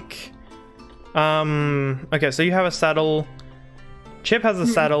 I think okay, so you have a saddle. Chip has a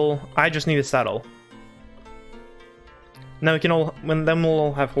saddle. I just need a saddle. Now then we'll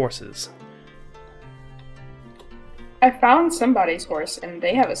all have horses. I found somebody's horse, and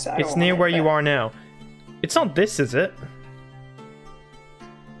they have a saddle. It's near where you are now. It's not this, is it?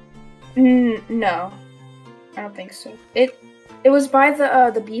 No, I don't think so. It was by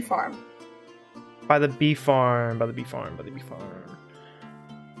the bee farm. By the bee farm.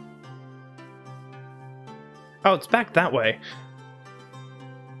 Oh, it's back that way.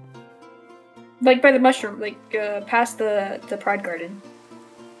 Like by the mushroom, like past the Pride Garden.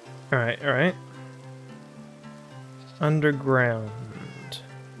 Alright. Underground.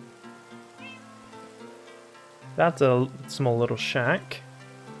 That's a small little shack.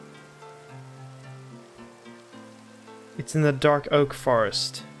 It's in the dark oak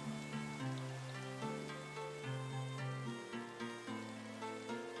forest.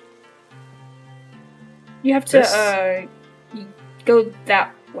 You have to go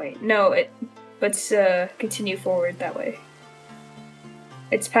that way. No, let's continue forward that way.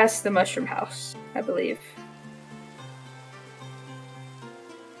 It's past the mushroom house, I believe.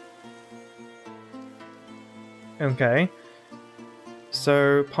 Okay.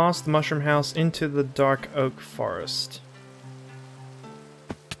 So, past the mushroom house into the dark oak forest.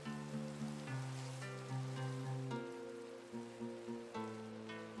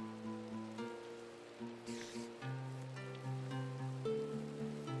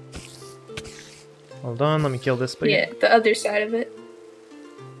 Hold on, let me kill this pig. Yeah, the other side of it.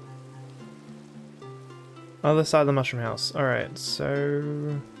 Other side of the mushroom house. Alright,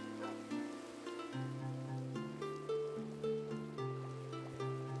 so...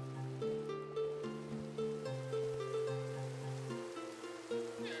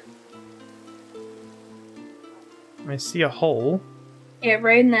 I see a hole. Yeah,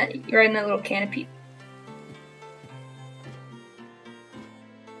 right in that little canopy.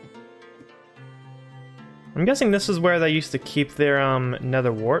 I'm guessing this is where they used to keep their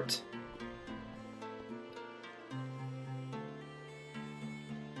nether wart.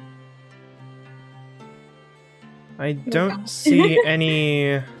 I don't see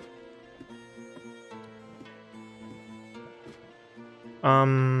any...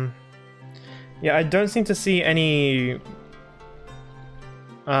 Yeah, I don't seem to see any...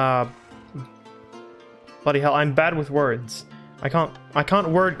 Bloody hell, I'm bad with words. I can't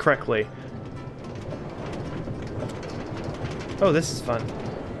word correctly. Oh, this is fun.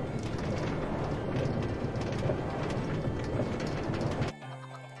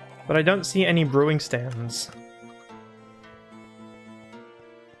 But I don't see any brewing stands.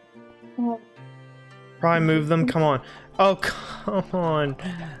 Prime, move them, come on. Oh, come on.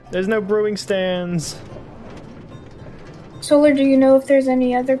 There's no brewing stands. Solar, do you know if there's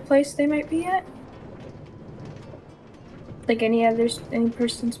any other place they might be at? Like any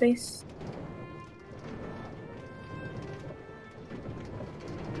person space?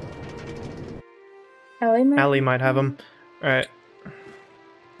 Allie might have them. Alright.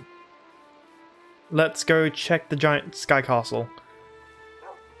 Let's go check the giant sky castle.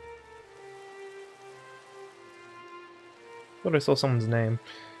 Thought I saw someone's name.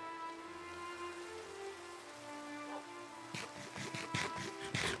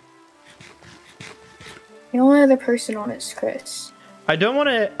 The only other person on it is Chris. I don't want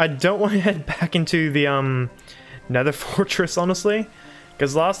to head back into the Nether Fortress, honestly,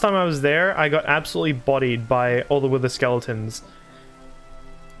 because last time I was there, I got absolutely bodied by all the wither skeletons.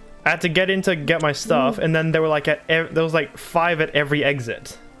 I had to get in to get my stuff, and then there were like there was like 5 at every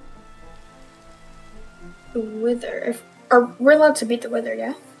exit. The wither. We're allowed to beat the wither,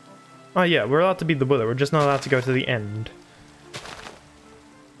 yeah? Oh yeah, we're allowed to beat the wither. We're just not allowed to go to the end.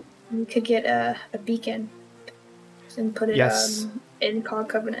 We could get a beacon and put it in Cog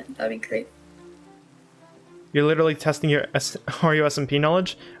Covenant. That'd be great. You're literally testing your OREO SMP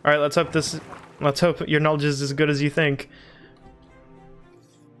knowledge. All right, let's hope your knowledge is as good as you think.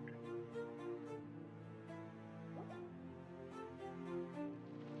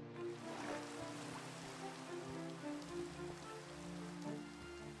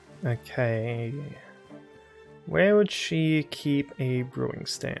 Okay. Where would she keep a brewing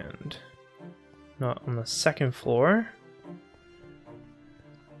stand? Not on the second floor.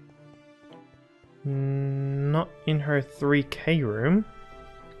 Not in her 3K room.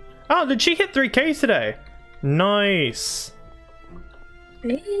 Oh, did she hit 3K today? Nice.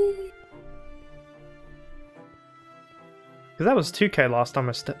 Because that was 2K last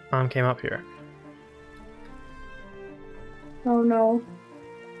time I came up here. Oh no.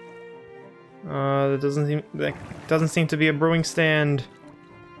 There doesn't seem to be a brewing stand.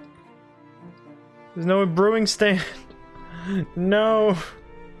 There's no brewing stand. No.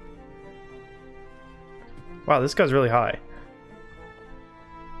 Wow, this guy's really high.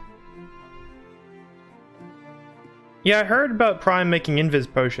 Yeah, I heard about Prime making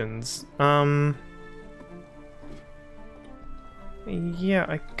invis potions. Yeah,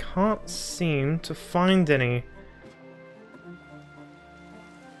 I can't seem to find any.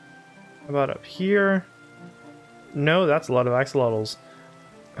 How about up here? No, that's a lot of axolotls.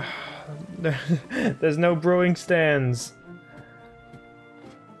 There's no brewing stands.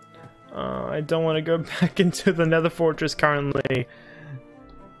 I don't want to go back into the Nether Fortress currently.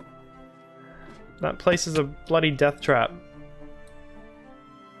 That place is a bloody death trap.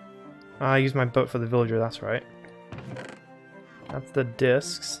 I used my boat for the villager, that's right. That's the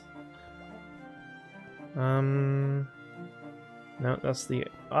discs. No, that's the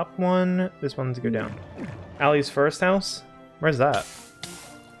up one. This one's to go down. Allie's first house? Where's that?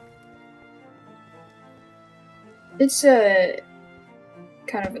 It's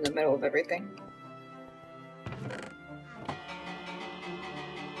kind of in the middle of everything.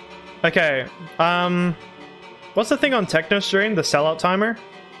 Okay, what's the thing on Techno Stream? The sellout timer?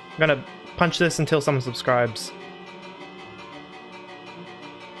 I'm gonna punch this until someone subscribes.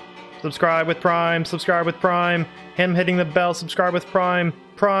 Subscribe with Prime, subscribe with Prime. Him hitting the bell, subscribe with Prime.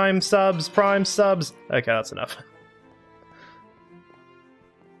 Prime subs, Prime subs. Okay, that's enough.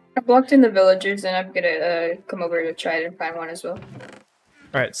 I blocked in the villagers and I'm gonna come over to try and find one as well.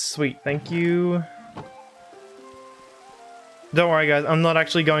 Alright, sweet, thank you. Don't worry guys, I'm not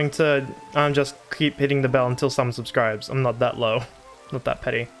actually going to just keep hitting the bell until someone subscribes. I'm not that low. Not that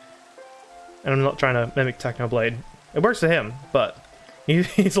petty. And I'm not trying to mimic Technoblade. It works for him, but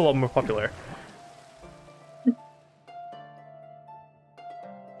he's a lot more popular.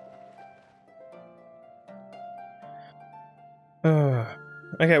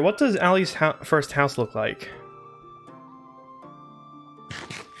 Okay, what does Allie's first house look like?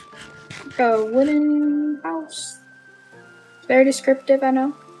 A wooden house. Very descriptive, I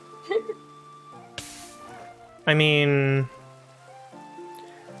know. I mean,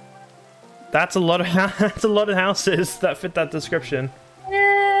 that's a lot of houses that fit that description.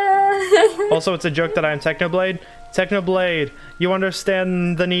 Yeah. Also, it's a joke that I am Technoblade. Technoblade, you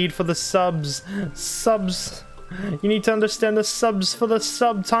understand the need for the subs. Subs. You need to understand the subs for the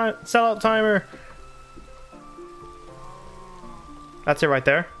sellout timer. That's it right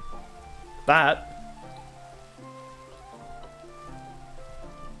there. That.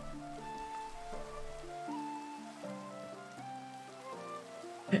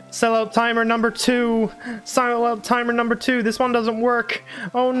 Sellout timer number 2. Sellout timer number 2. This one doesn't work.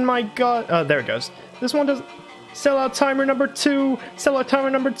 Oh my god. Oh, there it goes. This one doesn't. Sellout timer number 2. Sellout timer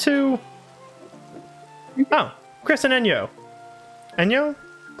number 2. Oh, Chris and Enyo. Enyo?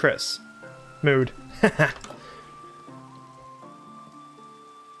 Chris. Mood.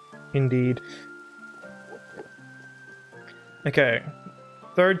 Indeed. Okay.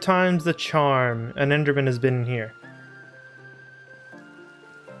 3rd time's the charm. An Enderman has been here.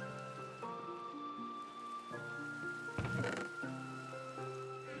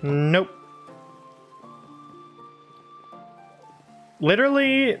 Nope.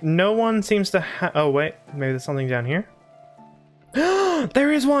 Literally, no one seems to have... Oh, wait. Maybe there's something down here?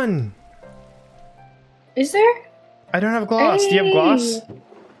 There is one! Is there? I don't have glass. Hey. Do you have glass?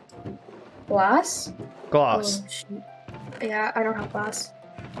 Glass? Glass. Oh, shoot. Yeah, I don't have glass.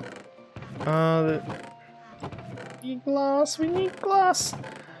 We need glass. We need glass.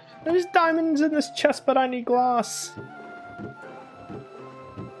 There's diamonds in this chest, but I need glass.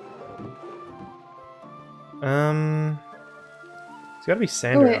 It's gotta be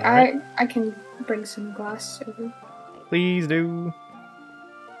sand. Oh wait, right? I can bring some glass over. Please do.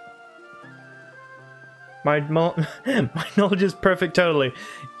 My knowledge is perfect, totally.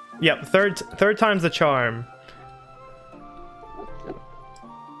 Yep, third time's the charm.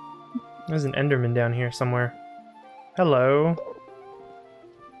 There's an Enderman down here somewhere. Hello.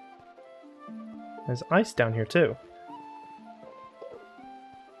 There's ice down here too.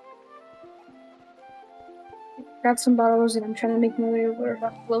 Got some bottles and I'm trying to make my way over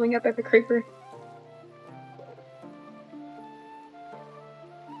without blowing up every creeper.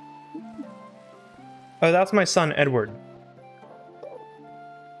 Oh, that's my son, Edward.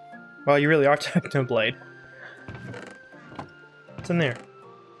 Well, you really are Technoblade. What's in there?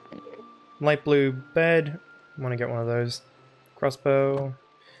 Light blue bed. I want to get one of those. Crossbow.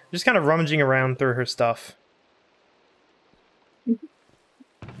 Just kind of rummaging around through her stuff.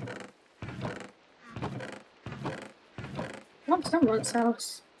 Oh, someone's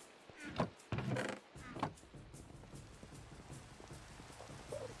house.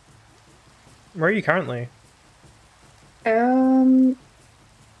 Where are you currently? Oh,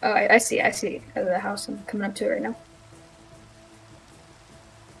 I see the house. I'm coming up to it right now.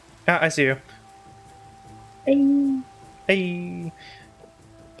 Ah, I see you. Hey. Hey.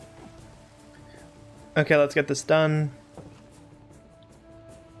 Okay, let's get this done.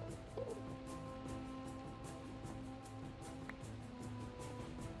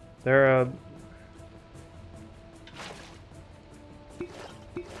 There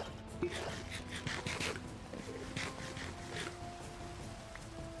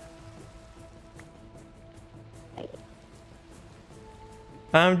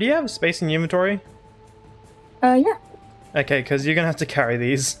do you have space in your inventory? Yeah. Okay, because you're gonna have to carry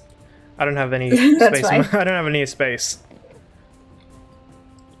these. I don't have any That's space. fine. I don't have any space.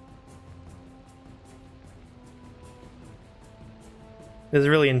 This is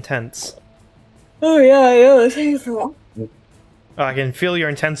really intense. Oh yeah, yeah. Thanks a lot. Oh, I can feel your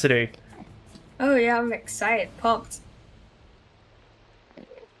intensity. Oh yeah, I'm excited, pumped.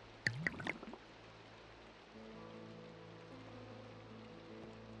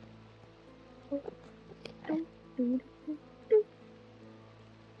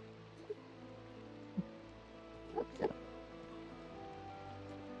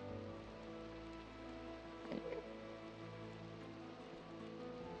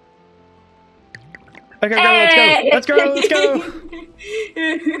 Okay, go, let's go! Let's go!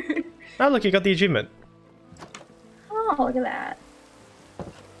 Let's go! Oh, look, you got the achievement. Oh, look at that.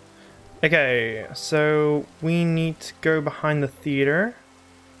 Okay, so we need to go behind the theater.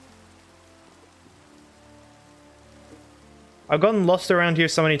 I've gotten lost around here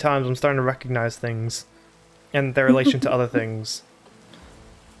so many times, I'm starting to recognize things. And their relation to other things.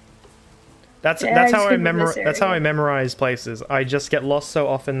 That's how I memorize places. I just get lost so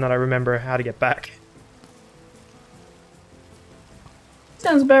often that I remember how to get back.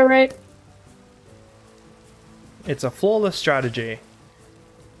 Sounds about right. It's a flawless strategy.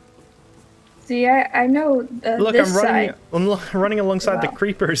 See, I know Look, this I'm running alongside Wow. the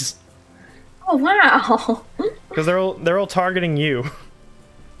creepers Oh wow! because they're all targeting you.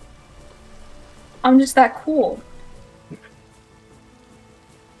 I'm just that cool.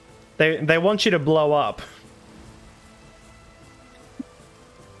 They want you to blow up.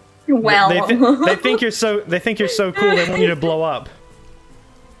 Well, they think you're so cool. They want you to blow up.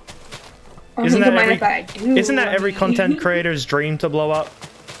 Isn't that every content creator's dream to blow up?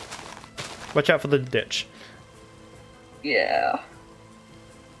 Watch out for the ditch. Yeah.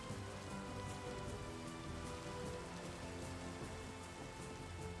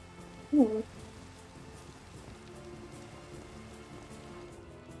 Ooh.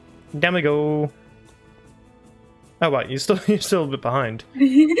 Down we go. Oh wow, you're still a bit behind. Yeah,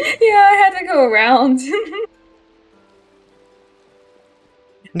 I had to go around.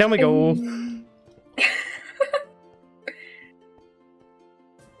 Down we go.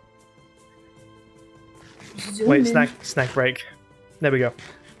 Wait, snack break. There we go.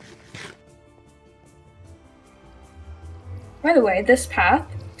 By the way, this path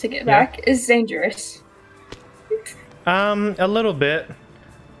to get back is dangerous. A little bit,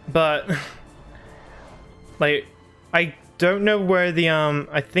 but like I don't know where the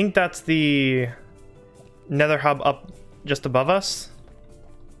I think that's the Nether hub up just above us.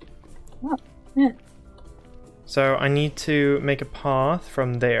 Oh, yeah. So I need to make a path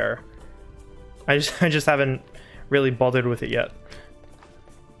from there. I just haven't really bothered with it yet.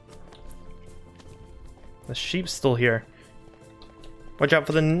 The sheep's still here. Watch out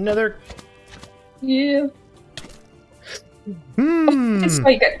for the Nether. Yeah. That's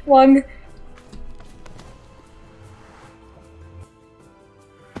why you get flung.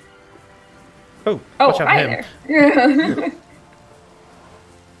 Oh, watch out for him. There. Yeah.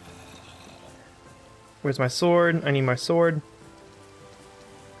 Where's my sword? I need my sword.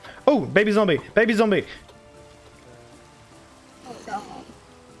 Oh, baby zombie! Baby zombie! Oh, no.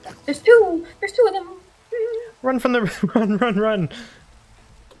 There's two! There's two of them! Run from the... Run!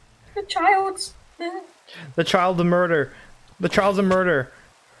 The child's... The child of murder! The child's a murder!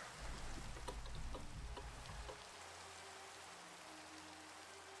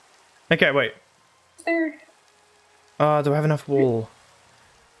 Okay, wait. There. Do I have enough wool?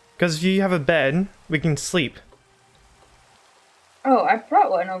 Because if you have a bed, we can sleep. Oh, I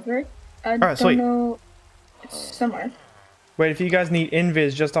brought one over. I don't know. It's somewhere. Wait, if you guys need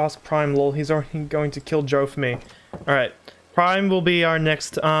invis, just ask Prime. Lol, he's already going to kill Joe for me. Alright. Prime will be our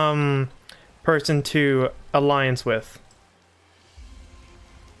next person to alliance with.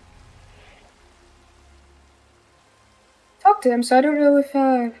 Talk to him, so I don't know if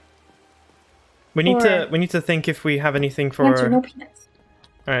we need to think if we have anything for no peanuts.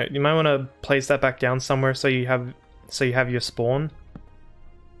 Alright, you might want to place that back down somewhere so you have your spawn.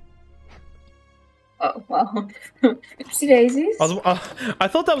 Oh, well. Oopsie daisies. I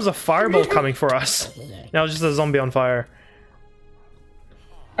thought that was a fireball coming for us. Now it's just a zombie on fire.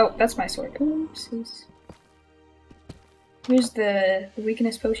 Oh, that's my sword. Oopsies. Here's the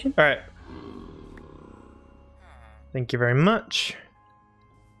weakness potion. Alright. Thank you very much.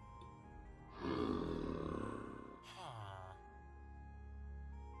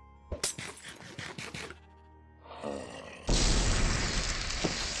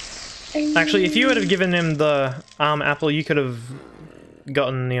 Actually, if you would have given him the apple, you could have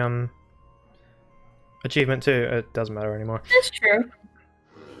gotten the achievement too. It doesn't matter anymore. That's true.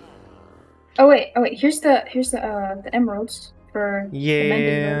 Oh wait. Here's the emeralds for the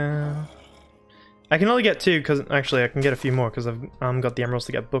mending. I can only get 2 because actually I can get a few more because I've got the emeralds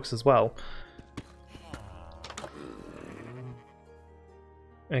to get books as well.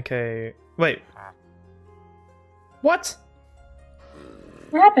 Okay. Wait. What?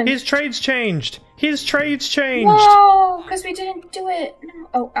 What happened? His trade's changed! His trade's changed! No, because we didn't do it. No.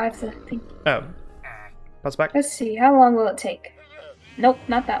 Oh, I have the thing. Oh. Pass back. Let's see. How long will it take? Nope,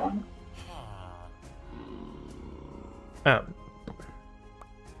 not that one. Oh.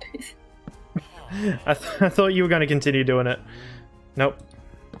 I thought you were going to continue doing it. Nope.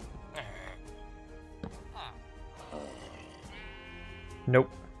 Nope.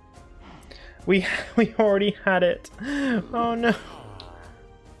 We already had it. Oh no.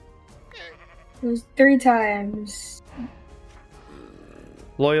 It was 3 times.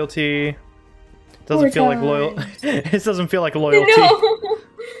 Loyalty. Doesn't feel like loyal. It doesn't feel like loyalty.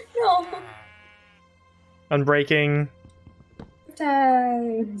 No. Unbreaking.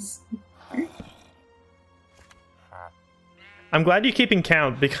 Times. I'm glad you're keeping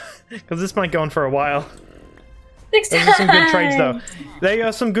count because this might go on for a while. 6 Those are some good trades though. They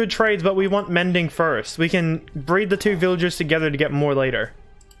are some good trades, but we want mending first. We can breed the 2 villagers together to get more later.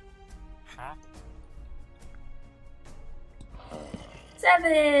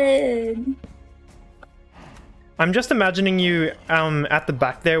 7. I'm just imagining you at the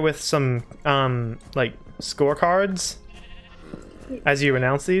back there with some like scorecards as you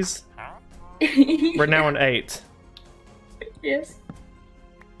announce these. We're now on 8. Yes.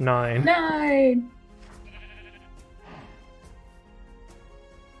 9. 9.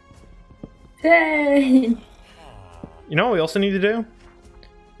 10. You know what we also need to do?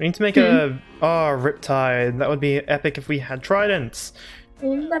 We need to make a Riptide. That would be epic if we had tridents.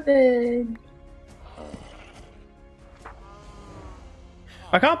 11.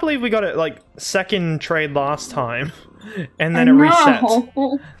 I can't believe we got it like second trade last time, and then it reset.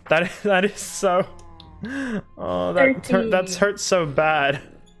 That is so. Oh, that's hurt so bad.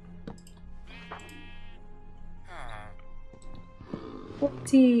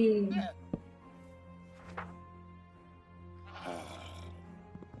 14.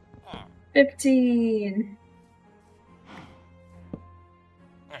 15.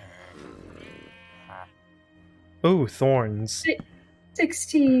 Ooh, thorns.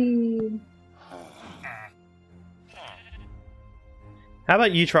 16. How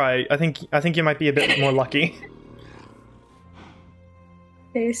about you try? I think you might be a bit more lucky.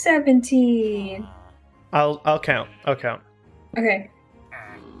 Okay, 17. I'll count. I'll count. Okay.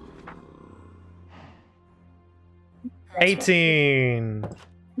 18.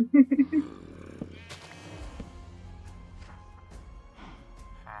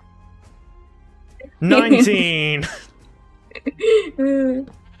 19.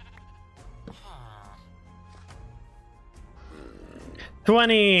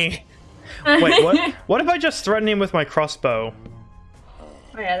 20. Wait, what? What if I just threaten him with my crossbow?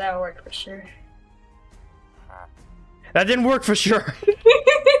 Oh yeah, that would work for sure. That didn't work for sure.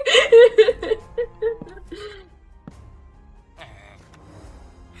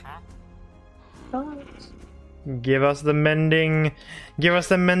 Give us the mending. Give us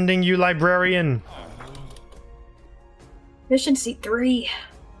the mending, you librarian. Efficiency 3.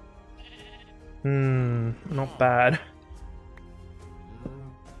 Not bad.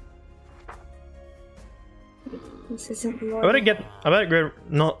 This isn't low. I better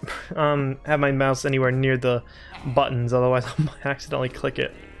not have my mouse anywhere near the buttons, otherwise I might accidentally click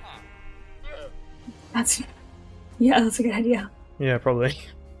it. That's a good idea. Yeah, probably.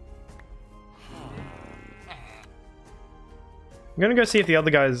 I'm gonna go see if the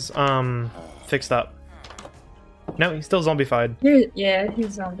other guy's fixed up. No, he's still zombified. Yeah,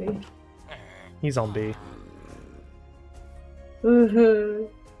 he's zombie. He's zombie.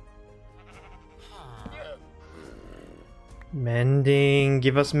 Mending,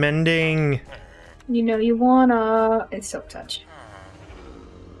 give us mending. You know you wanna. It's silk touch.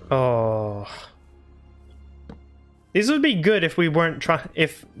 Oh, these would be good if we weren't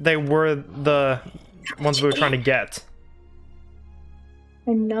if they were the ones we were trying to get.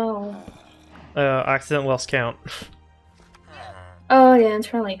 I know. Accident lost count. Oh yeah, it's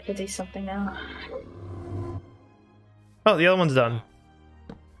probably like 50 something now. Oh, the other one's done.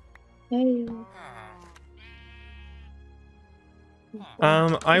 Yay.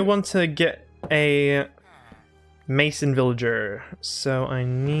 I want to get a Mason villager, so I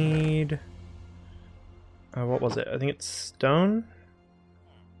need... what was it? I think it's stone?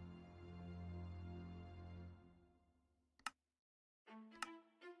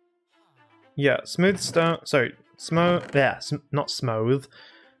 Yeah, smooth stone... Sorry, yeah, not smooth.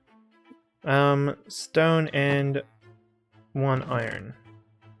 Stone and 1 iron.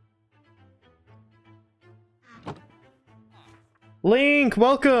 Link,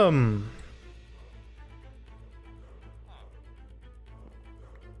 welcome!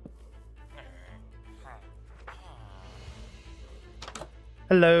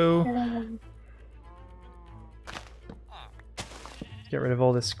 Hello. Hello. Get rid of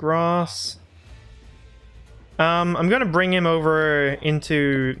all this grass. I'm gonna bring him over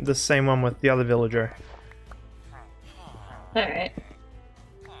into the same one with the other villager. Alright.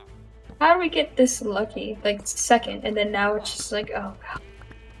 How do we get this lucky? Like, second, and then now it's just like, oh god.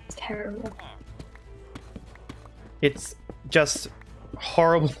 It's terrible. It's just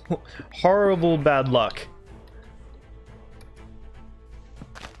horrible, horrible bad luck.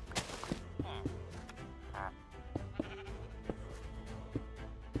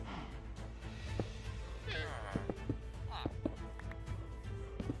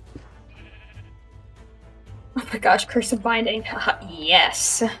 Oh my gosh, Curse of Binding.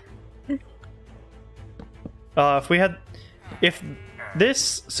 Yes. If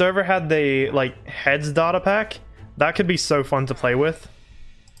this server had the, like, heads data pack, that could be so fun to play with.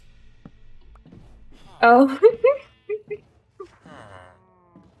 Oh.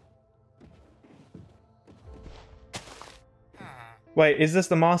 Wait, is this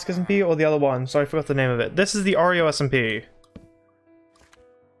the Mask SMP or the other one? Sorry, I forgot the name of it. This is the Oreo SMP.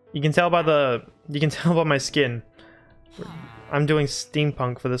 You can tell by my skin. I'm doing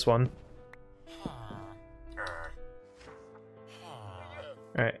steampunk for this one.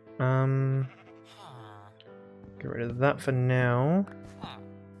 Alright. Get rid of that for now.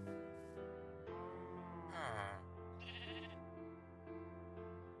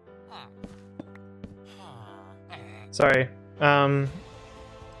 Sorry. Can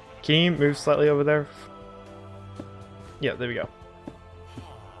you move slightly over there? Yeah, there we go.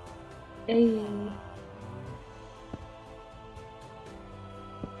 Hey.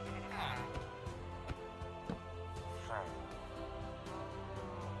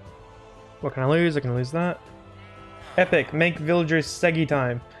 What can I lose? I can lose that. Epic. Make villagers Segi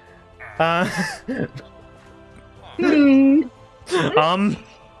time.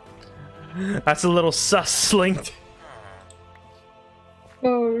 That's a little sus linked.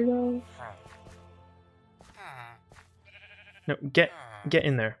 Oh no. No, get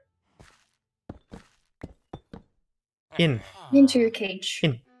in there. In. Into your cage.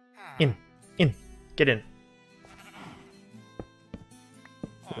 In. Get in.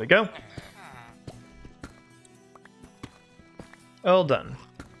 There we go. All done.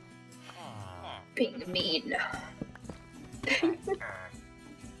 Being mean.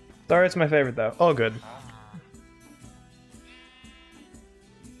 Sorry, it's my favorite though. All good.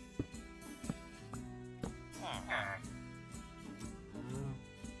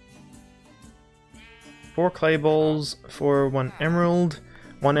 Four clay balls for 1 emerald.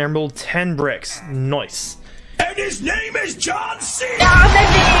 1 emerald, 10 bricks. Nice. And his name is John C.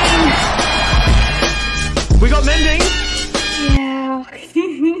 We got mending! Yeah.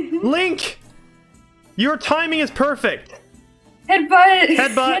 Link! Your timing is perfect! Headbutt!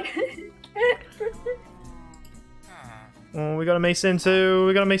 Headbutt! Oh, we got a mason too.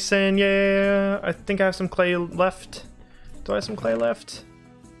 We got a mason, yeah. I think I have some clay left. Do I have some clay left?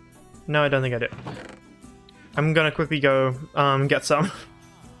 No, I don't think I do. I'm gonna quickly go get some.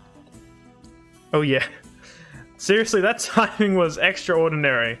 Oh yeah. Seriously, that timing was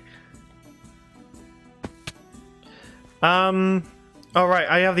extraordinary. Alright,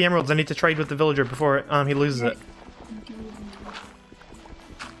 I have the emeralds. I need to trade with the villager before he loses it.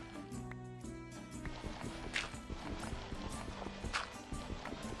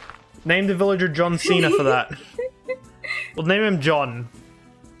 Name the villager John Cena for that. We'll name him John.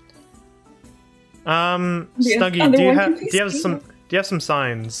 Snuggy, do you have some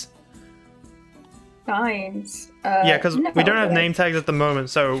signs? Signs? Yeah, because no, we don't have name tags at the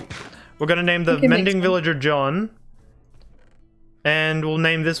moment, so we're gonna name the mending villager John, and we'll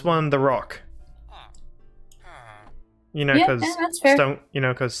name this one the Rock. You know, because stone. You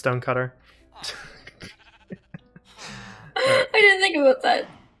know, because Stonecutter. I didn't think about that.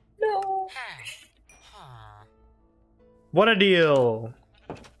 No. What a deal!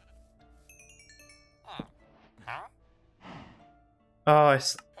 Oh,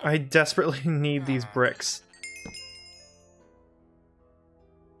 I desperately need these bricks.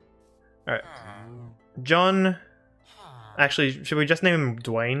 Alright. John... Actually, should we just name him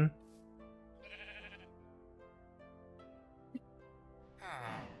Dwayne?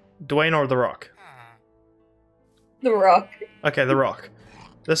 Dwayne or The Rock? The Rock. Okay, The Rock.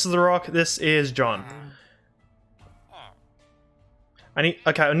 This is The Rock, this is John. I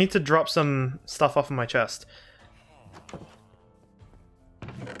need to drop some stuff off of my chest.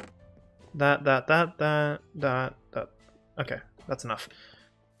 That. Okay, that's enough.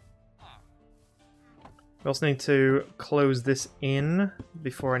 We also need to close this in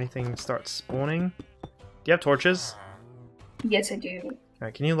before anything starts spawning. Do you have torches? Yes, I do.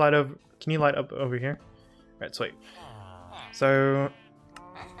 Alright, can you light up over here? Alright, sweet. So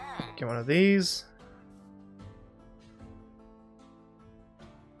get one of these.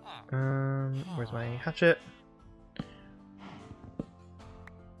 Where's my hatchet?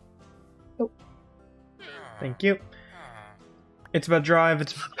 Thank you. It's about drive,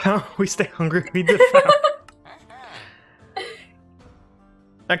 it's about power. We stay hungry, we devour.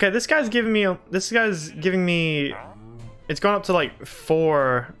 Okay, this guy's giving me it's gone up to like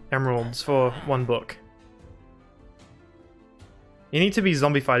 4 emeralds for 1 book. You need to be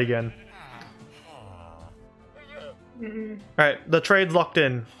zombified again. Alright, the trade's locked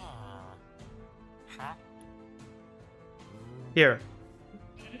in. Here.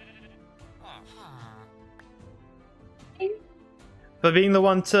 For being the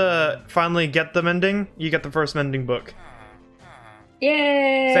one to finally get the mending, you get the first mending book.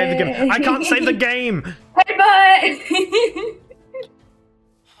 Yay! Save the game. I can't save the game! Bye-bye!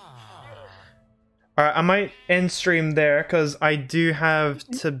 Alright, I might end stream there, because I do have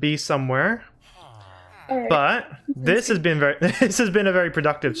to be somewhere. Right. But this has been a very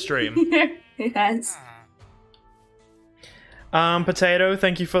productive stream. It has. Potato,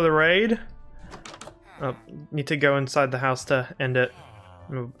 thank you for the raid. Oh, need to go inside the house to end it.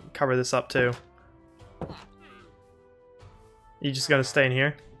 We'll cover this up too. You just gotta stay in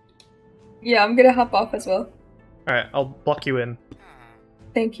here? Yeah, I'm gonna hop off as well. Alright, I'll block you in.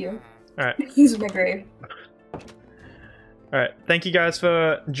 Thank you. Alright. This is my grave. Alright, thank you guys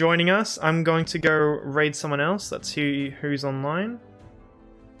for joining us. I'm going to go raid someone else. Let's see who's online.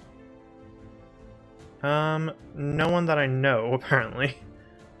 No one that I know, apparently.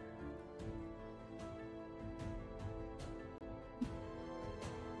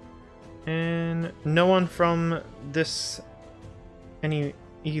 And no one from this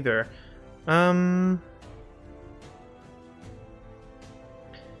either.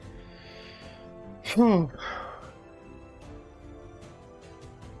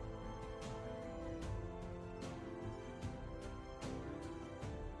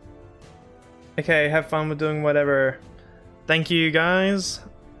 Okay, have fun with doing whatever. Thank you, guys.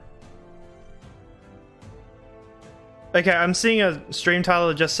 Okay, I'm seeing a stream title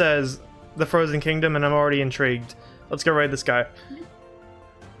that just says The Frozen Kingdom, and I'm already intrigued. Let's go raid this guy.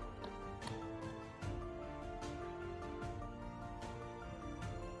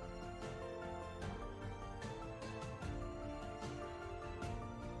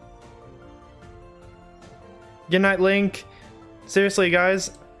 Good night, Link. Seriously,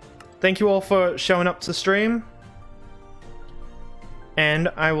 guys. Thank you all for showing up to stream. And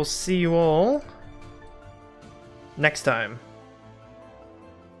I will see you all next time.